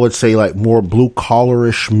I would say like more blue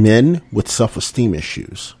collarish men with self-esteem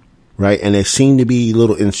issues, right? And they seem to be a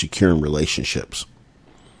little insecure in relationships.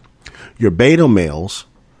 Your beta males,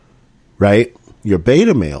 right? Your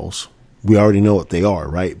beta males, we already know what they are,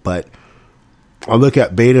 right? But I look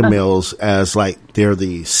at beta males as like they're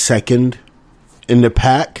the second in the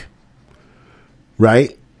pack,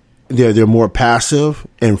 right? They're more passive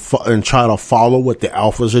and try to follow what the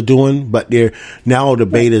alphas are doing, but the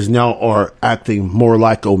betas now are acting more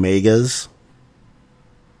like omegas,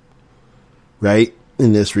 right?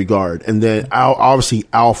 In this regard. And then obviously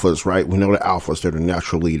alphas, right? We know the alphas, they're the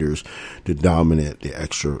natural leaders, the dominant, the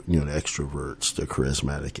extroverts, the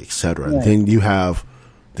charismatic, etc. Right. Then you have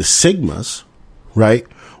the sigmas, right?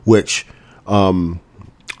 Which I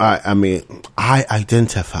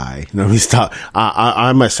identify. Let me stop.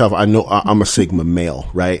 I myself, I know I'm a sigma male,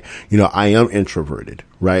 right? I am introverted,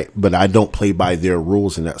 right? But I don't play by their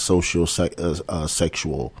rules in that social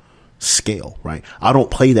sexual scale, right? I don't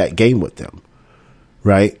play that game with them.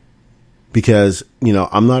 Right? Because,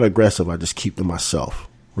 I'm not aggressive. I just keep to myself.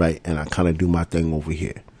 Right? And I kind of do my thing over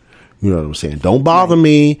here. You know what I'm saying? Don't bother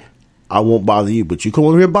me. I won't bother you. But you come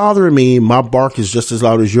over here bothering me. My bark is just as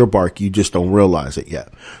loud as your bark. You just don't realize it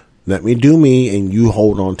yet. Let me do me and you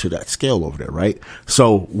hold on to that scale over there. Right?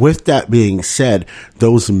 So with that being said,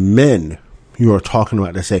 those men, you are talking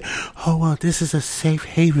about that say, oh, well, this is a safe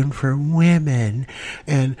haven for women,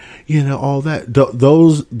 and all that.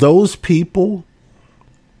 Those people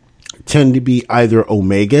tend to be either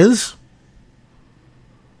omegas,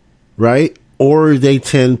 right, or they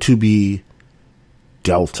tend to be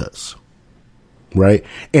deltas, right?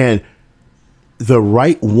 And the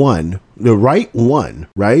right one,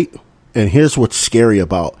 right? And here's what's scary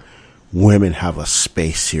about women have a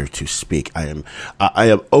space here to speak. I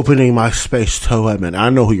am opening my space to women. I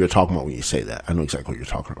know who you're talking about when you say that. I know exactly what you're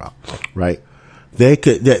talking about, right? They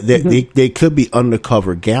could they could be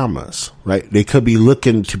undercover gammas, right? They could be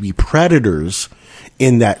looking to be predators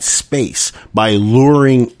in that space by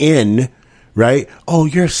luring in, right? Oh,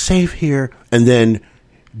 you're safe here, and then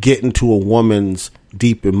get into a woman's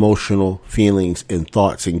deep emotional feelings and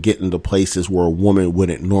thoughts and get into places where a woman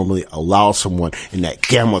wouldn't normally allow someone, and that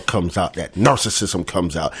gamma comes out, that narcissism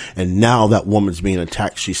comes out, and now that woman's being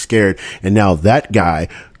attacked, she's scared, and now that guy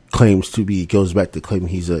goes back to claiming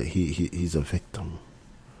he's a victim.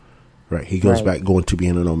 Right. He goes back going to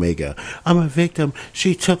being an omega. I'm a victim.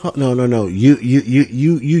 She took no. You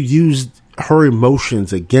used her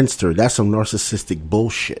emotions against her. That's some narcissistic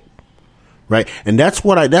bullshit. Right. And that's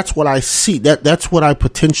what I see. That's what I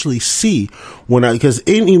potentially see because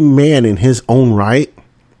any man in his own right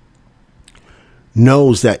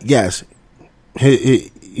knows that, yes,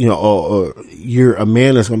 you're a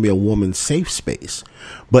man that's going to be a woman's safe space,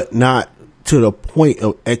 but not to the point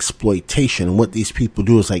of exploitation. And what these people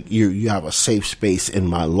do is like, you have a safe space in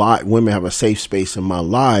my life. Women have a safe space in my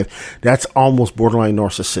life. That's almost borderline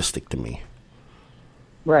narcissistic to me.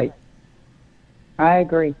 Right. I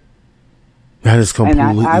agree. That is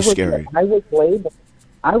completely scary. I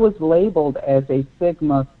was labeled as a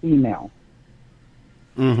Sigma female.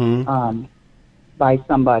 Mm-hmm. By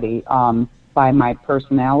somebody, by my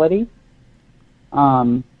personality,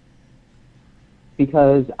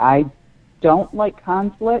 because I don't like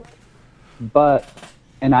conflict,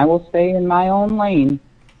 and I will stay in my own lane,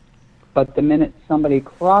 but the minute somebody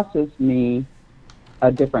crosses me,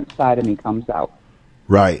 a different side of me comes out.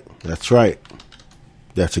 Right. That's right.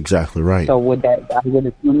 That's exactly right. So I would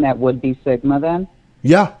assume that would be Sigma then?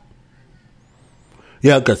 Yeah.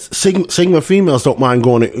 Yeah, because Sigma females don't mind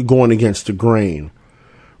going against the grain,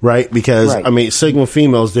 right? Because right. Sigma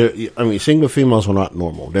females are not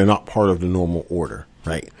normal. They're not part of the normal order,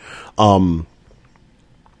 right?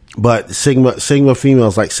 But Sigma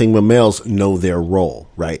females, like Sigma males, know their role,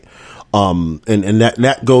 right? And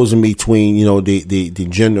that goes in between, the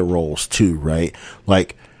gender roles too, right?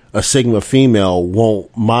 Like a Sigma female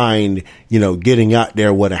won't mind, getting out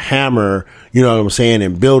there with a hammer, you know what I'm saying,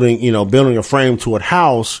 and building a frame to a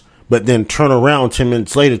house, but then turn around 10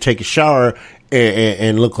 minutes later, take a shower,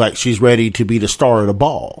 and look like she's ready to be the star of the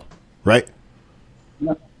ball, right?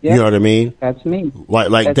 Yep. You know what I mean? That's me.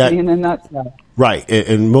 Like that's that. Me in a nutshell. Right.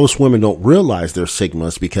 And most women don't realize they're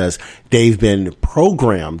Sigmas because they've been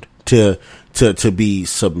programmed to be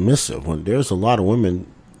submissive. When there's a lot of women,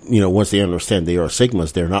 once they understand they are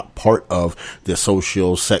Sigmas, they're not part of the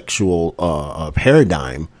social sexual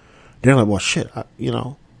paradigm. They're like, well, shit,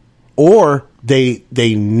 or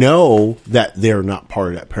they know that they're not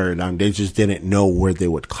part of that paradigm. They just didn't know where they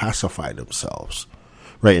would classify themselves.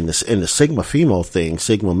 Right. In the Sigma female thing,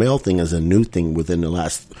 Sigma male thing is a new thing within the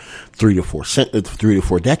last 3 to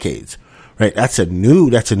 4 decades. Right. That's a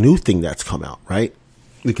new thing that's come out. Right.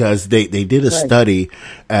 Because they did a study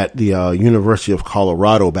at the University of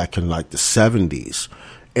Colorado back in like the 70s,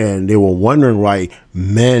 and they were wondering why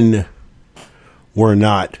men were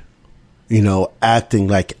not, acting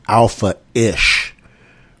like alpha-ish.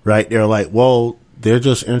 Right. They're like, well, they're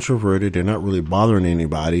just introverted. They're not really bothering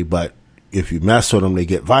anybody, but if you mess with them, they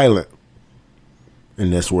get violent.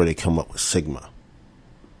 And that's where they come up with Sigma.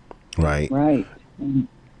 Right? Right. And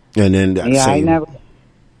then that same...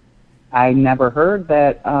 I never heard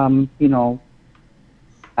that, I've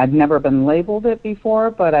never been labeled it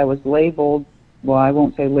before, but I was labeled, well, I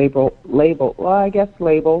won't say labeled, well, I guess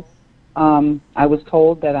labeled. I was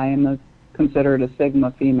told that I am considered a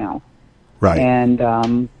Sigma female. Right. And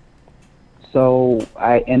and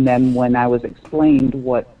then when I was explained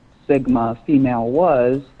what Sigma female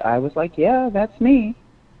was, I was like, yeah, that's me.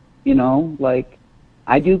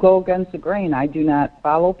 I do go against the grain. I do not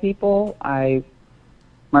follow people. I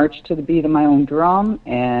march to the beat of my own drum,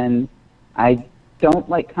 and I don't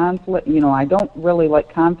like conflict. I don't really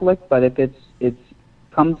like conflict, but if it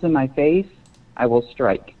comes in my face, I will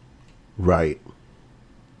strike. Right.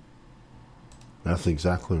 That's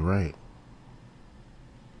exactly right.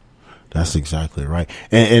 That's exactly right.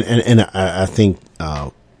 And I think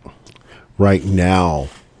right now,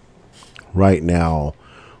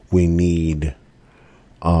 we need,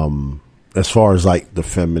 as far as like the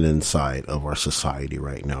feminine side of our society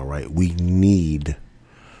right now, right? We need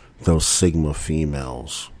those Sigma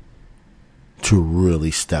females to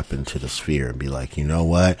really step into the sphere and be like, you know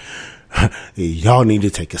what? Y'all need to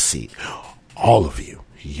take a seat. All of you,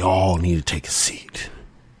 y'all need to take a seat.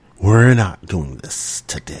 We're not doing this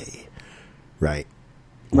today, right?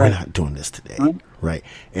 We're not doing this today, right?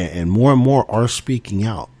 And more are speaking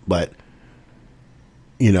out, but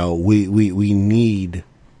you know, we need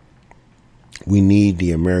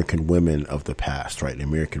the American women of the past, right? The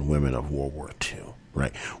American women of World War II,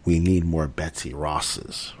 right? We need more Betsy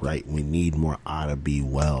Rosses, right? We need more Ada B.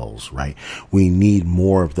 Wells, right? We need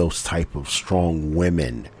more of those type of strong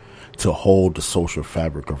women to hold the social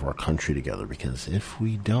fabric of our country together, because if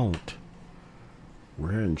we don't,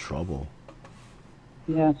 we're in trouble.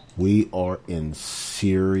 Yes. We are in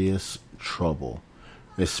serious trouble,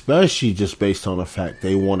 especially just based on the fact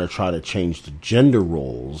they want to try to change the gender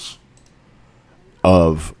roles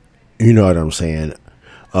of, you know what I'm saying,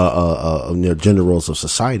 the gender roles of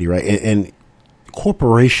society, right? And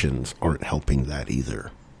corporations aren't helping that either.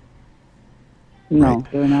 No,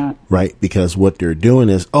 right? They're not. Right, because what they're doing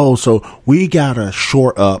is, so we gotta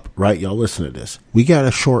shore up, right? Y'all listen to this. We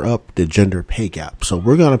gotta shore up the gender pay gap. So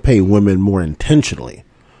we're gonna pay women more intentionally,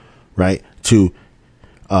 right? To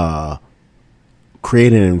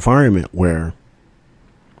create an environment where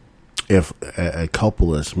if a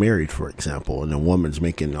couple is married, for example, and the woman's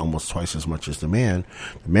making almost twice as much as the man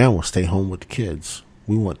will stay home with the kids.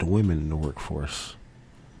 We want the women in the workforce.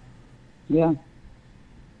 Yeah.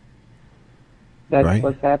 That's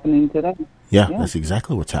what's happening today. Yeah, that's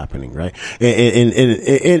exactly what's happening, right?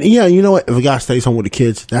 And yeah, you know what? If a guy stays home with the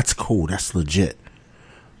kids, that's cool. That's legit.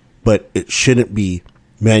 But it shouldn't be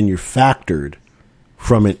manufactured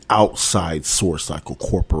from an outside source like a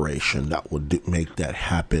corporation that would make that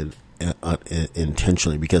happen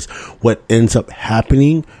intentionally. Because what ends up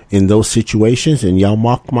happening in those situations, and y'all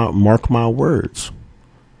mark my words,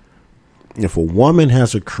 if a woman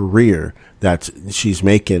has a career that she's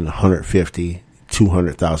making 150,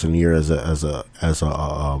 200,000 a year as a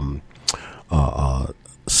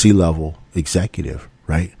C-level executive,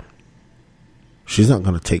 right? She's not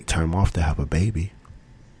going to take time off to have a baby.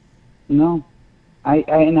 No, I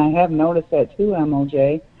have noticed that too,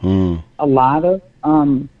 MOJ. A lot of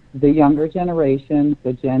the younger generation,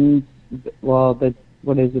 the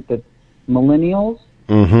millennials.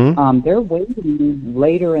 They're waiting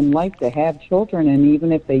later in life to have children, and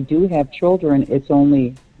even if they do have children, it's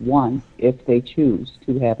only one if they choose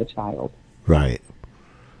to have a child. Right.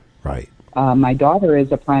 My daughter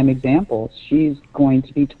is a prime example. She's going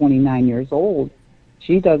to be 29 years old.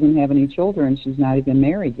 She doesn't have any children. She's not even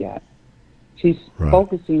married yet. She's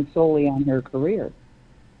focusing solely on her career.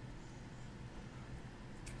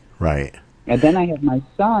 Right. And then I have my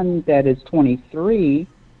son that is 23.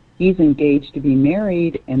 He's engaged to be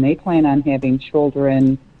married, and they plan on having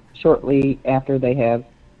children shortly after they have,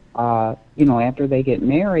 after they get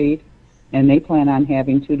married, and they plan on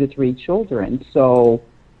having 2 to 3 children. So,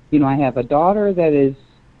 I have a daughter that is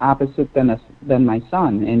opposite than my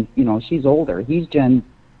son, and she's older. He's Gen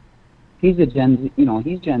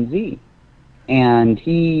Z, and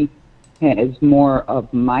he has more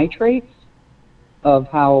of my traits of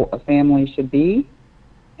how a family should be.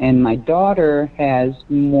 And my daughter has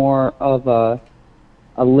more of a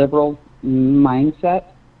liberal mindset,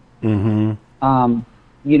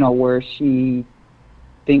 where she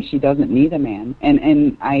thinks she doesn't need a man.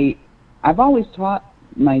 And I've always taught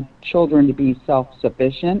my children to be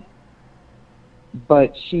self-sufficient,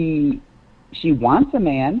 but she wants a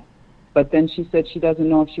man, but then she said she doesn't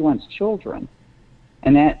know if she wants children.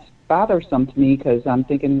 And that's bothersome to me because I'm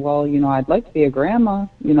thinking, well, I'd like to be a grandma,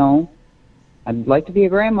 I'd like to be a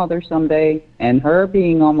grandmother someday. And her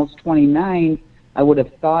being almost 29, I would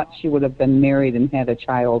have thought she would have been married and had a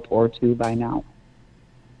child or 2 by now.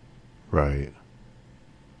 Right.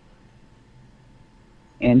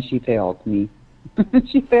 And she failed me.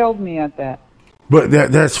 She failed me at that. But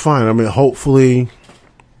that's fine. I mean, hopefully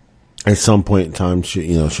at some point in time,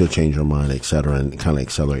 she'll change her mind, et cetera, and kind of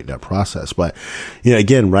accelerate that process. But,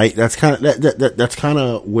 again, right, that's kind of, that's kind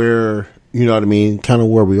of where, you know what I mean? Kind of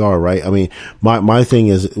where we are, right? I mean, my thing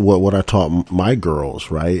is what I taught my girls,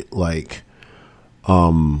 right? Like,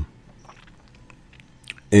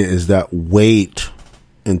 is that wait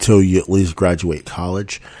until you at least graduate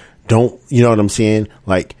college. Don't, you know what I'm saying?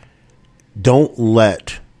 Like, don't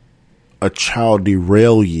let a child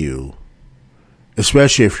derail you,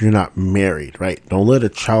 especially if you're not married, right? Don't let a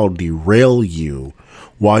child derail you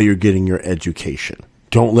while you're getting your education.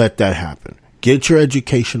 Don't let that happen. Get your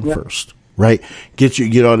education first. right?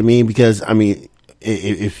 You know what I mean? Because, I mean,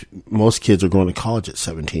 if most kids are going to college at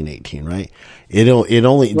 17, 18, right? It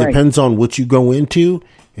only depends on what you go into.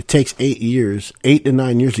 It takes 8 to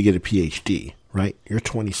 9 years to get a PhD, right? You're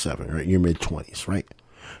 27, right? You're mid-20s, right?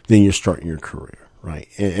 Then you're starting your career, right?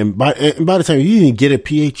 And by the time you even get a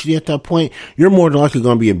PhD at that point, you're more than likely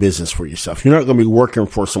going to be in business for yourself. You're not going to be working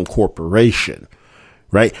for some corporation,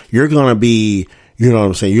 right? You're going to be, you know what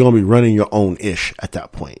I'm saying? You're going to be running your own ish at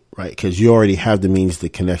that point, right? Because you already have the means, the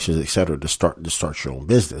connections, et cetera, to start your own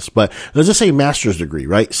business. But let's just say master's degree,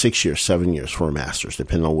 right? 6 years, 7 years for a master's,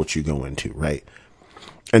 depending on what you go into, right?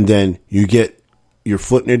 And then you get your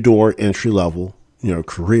foot in the door, entry level,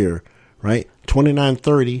 career, right? 29,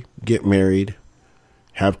 30, get married,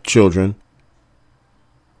 have children,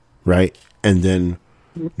 right? And then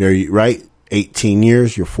there you, right? 18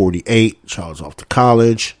 years, you're 48, child's off to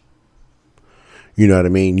college. You know what I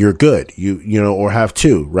mean? You're good. Or have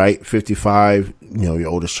two, right? 55, your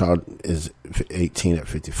oldest child is 18 at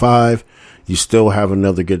 55. You still have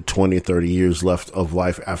another good 20, 30 years left of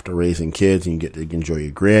life after raising kids, and you get to enjoy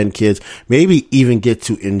your grandkids. Maybe even get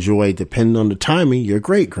to enjoy, depending on the timing, your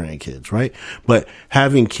great grandkids, right? But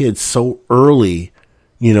having kids so early,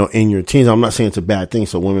 in your teens, I'm not saying it's a bad thing.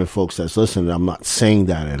 So women folks that's listening, I'm not saying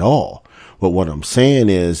that at all. But what I'm saying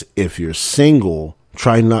is, if you're single,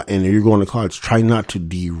 and you're going to college, try not to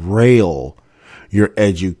derail your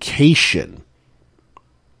education,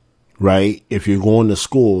 right? If you're going to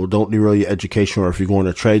school, don't derail your education, or if you're going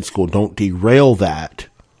to trade school, don't derail that,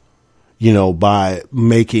 by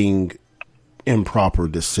making improper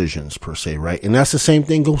decisions per se, right? And that's the same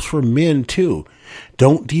thing goes for men too.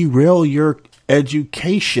 Don't derail your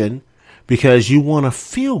education because you want to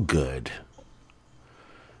feel good,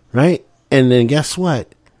 right? And then guess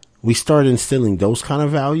what? We start instilling those kind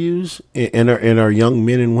of values in our young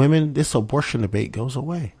men and women. This abortion debate goes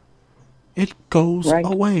away. It goes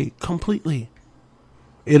away completely.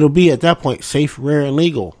 It'll be at that point safe, rare, and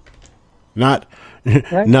legal. Not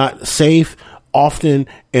safe, often,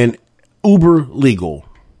 and uber legal.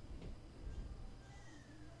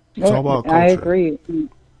 It's all about culture. I agree,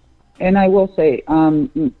 and I will say,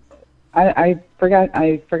 I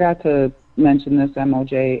forgot to mention this,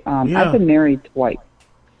 MOJ. I've been married twice.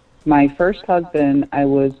 My first husband, I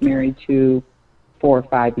was married to 4 or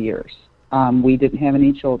 5 years. We didn't have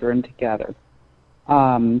any children together.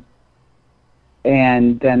 And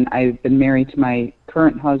then I've been married to my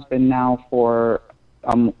current husband now for,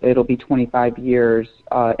 it'll be 25 years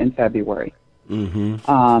in February.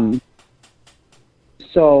 Mm-hmm.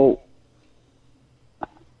 So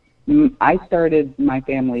I started my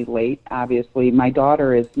family late, obviously. My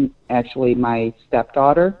daughter is actually my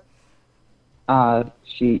stepdaughter.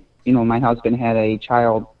 My husband had a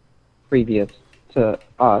child previous to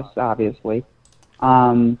us, obviously.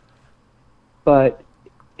 But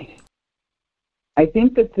I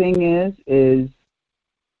think the thing is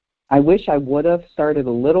I wish I would have started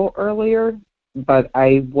a little earlier, but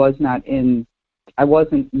I wasn't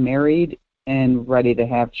married and ready to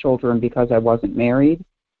have children because I wasn't married.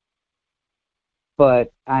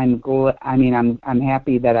 But I'm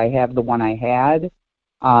happy that I have the one I had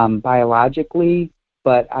biologically,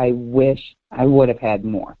 but I wish I would have had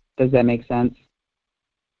more. Does that make sense?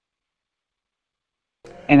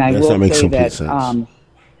 And I will say that,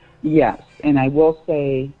 yes, and I will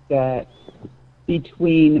say that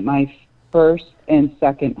between my first and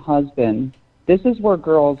second husband, this is where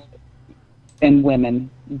girls and women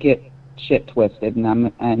get shit twisted,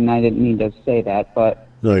 and I didn't mean to say that, but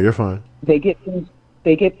no, you're fine. They get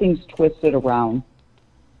things twisted around,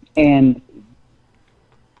 and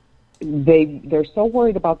they're so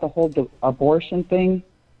worried about the whole abortion thing,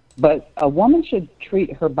 but a woman should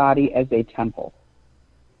treat her body as a temple.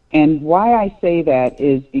 And why I say that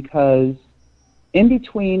is because in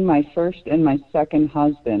between my first and my second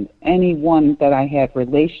husband, anyone that I had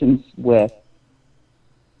relations with,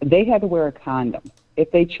 they had to wear a condom.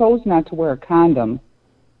 If they chose not to wear a condom,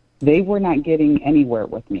 they were not getting anywhere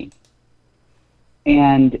with me.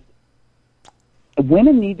 And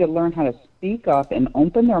women need to learn how to speak up and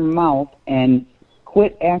open their mouth and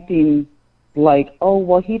quit acting like, oh,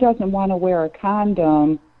 well, he doesn't want to wear a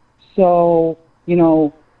condom, so,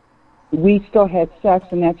 we still had sex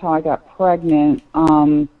and that's how I got pregnant.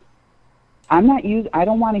 I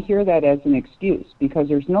don't want to hear that as an excuse, because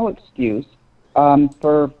there's no excuse.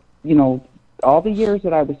 For, all the years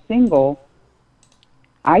that I was single,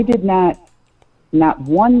 I did not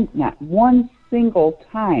one single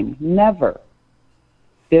time, never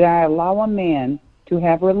did I allow a man to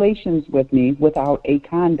have relations with me without a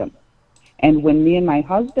condom. And when me and my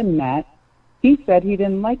husband met, he said he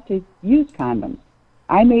didn't like to use condoms.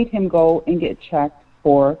 I made him go and get checked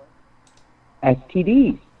for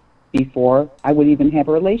STDs before I would even have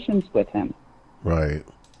relations with him. Right.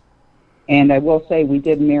 And I will say we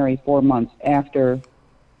did marry 4 I'm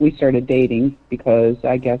we started dating because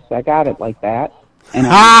I guess I got it like that. And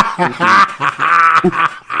I'm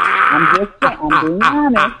being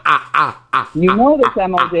honest. You know this,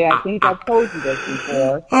 MLJ. I think I've told you this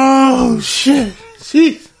before. Oh shit!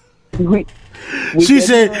 She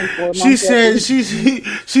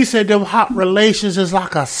said them hot relations is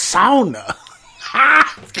like a sauna.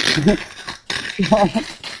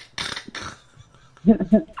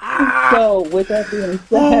 So with that being said,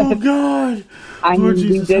 oh God. I mean,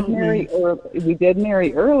 we did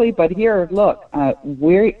marry early, but here, look,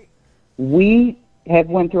 we have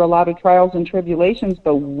went through a lot of trials and tribulations,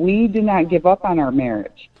 but we do not give up on our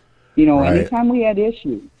marriage. You know, right. Anytime we had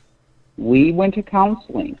issues, we went to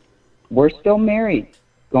counseling. We're still married,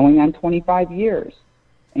 going on 25 years.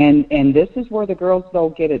 And this is where the girls, though,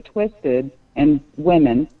 get it twisted, and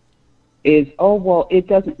women, is, oh, well, it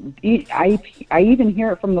doesn't, I even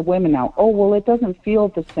hear it from the women now, oh, well, it doesn't feel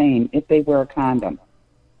the same if they wear a condom.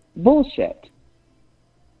 Bullshit.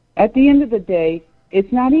 At the end of the day,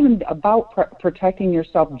 it's not even about protecting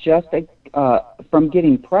yourself just from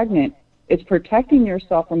getting pregnant. It's protecting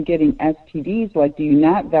yourself from getting STDs. Like, do you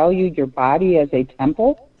not value your body as a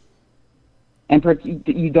temple? And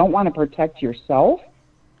you don't want to protect yourself?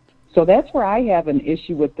 So that's where I have an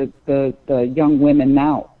issue with the young women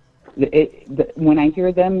now. When I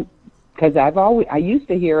hear them, because I used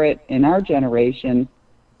to hear it in our generation,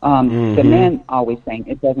 the men always saying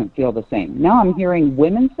it doesn't feel the same. Now I'm hearing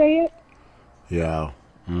women say it. Yeah.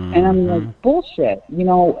 Mm-hmm. And I'm like, bullshit. You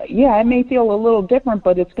know, yeah, it may feel a little different,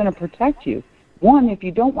 but it's going to protect you. One, if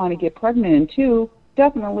you don't want to get pregnant, and two,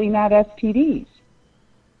 definitely not STDs.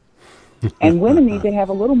 And women need to have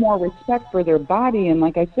a little more respect for their body, and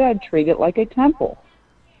like I said, treat it like a temple.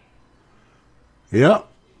 Yep.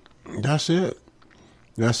 That's it.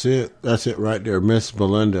 That's it right there. Miss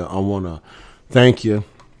Belinda, I want to thank you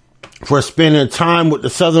for spending time with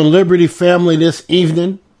the Southern Liberty family this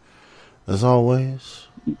evening, as always.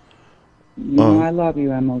 You know, I love you,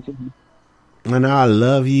 MLJ. And I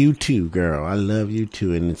love you too, girl. I love you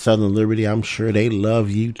too. And in Southern Liberty, I'm sure they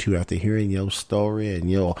love you too after hearing your story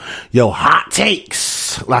and your hot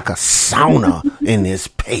takes like a sauna in this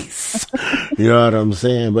pace. You know what I'm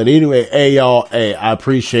saying? But anyway, hey y'all, I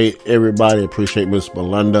appreciate everybody. Appreciate Miss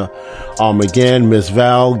Belinda. Again, Miss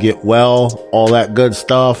Val, get well, all that good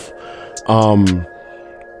stuff. But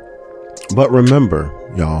remember,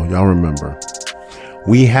 y'all remember,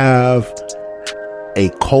 we have a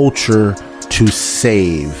culture to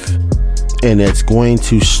save, and it's going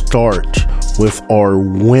to start with our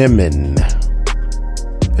women.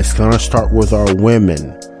 It's going to start with our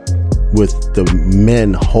women, with the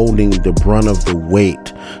men holding the brunt of the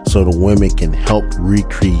weight so the women can help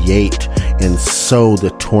recreate and sew the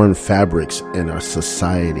torn fabrics in our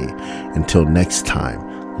society. Until next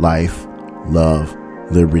time, life, love,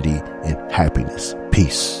 liberty, and happiness.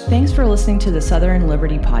 Peace. Thanks for listening to the Southern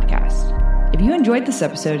Liberty Podcast. If you enjoyed this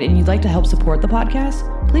episode and you'd like to help support the podcast,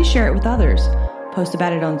 please share it with others. Post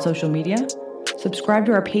about it on social media. Subscribe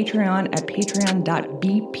to our Patreon at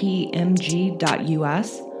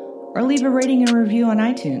patreon.bpmg.us or leave a rating and review on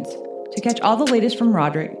iTunes. To catch all the latest from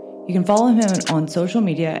Roderick, you can follow him on social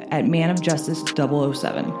media at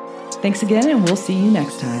manofjustice007. Thanks again, and we'll see you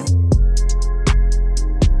next time.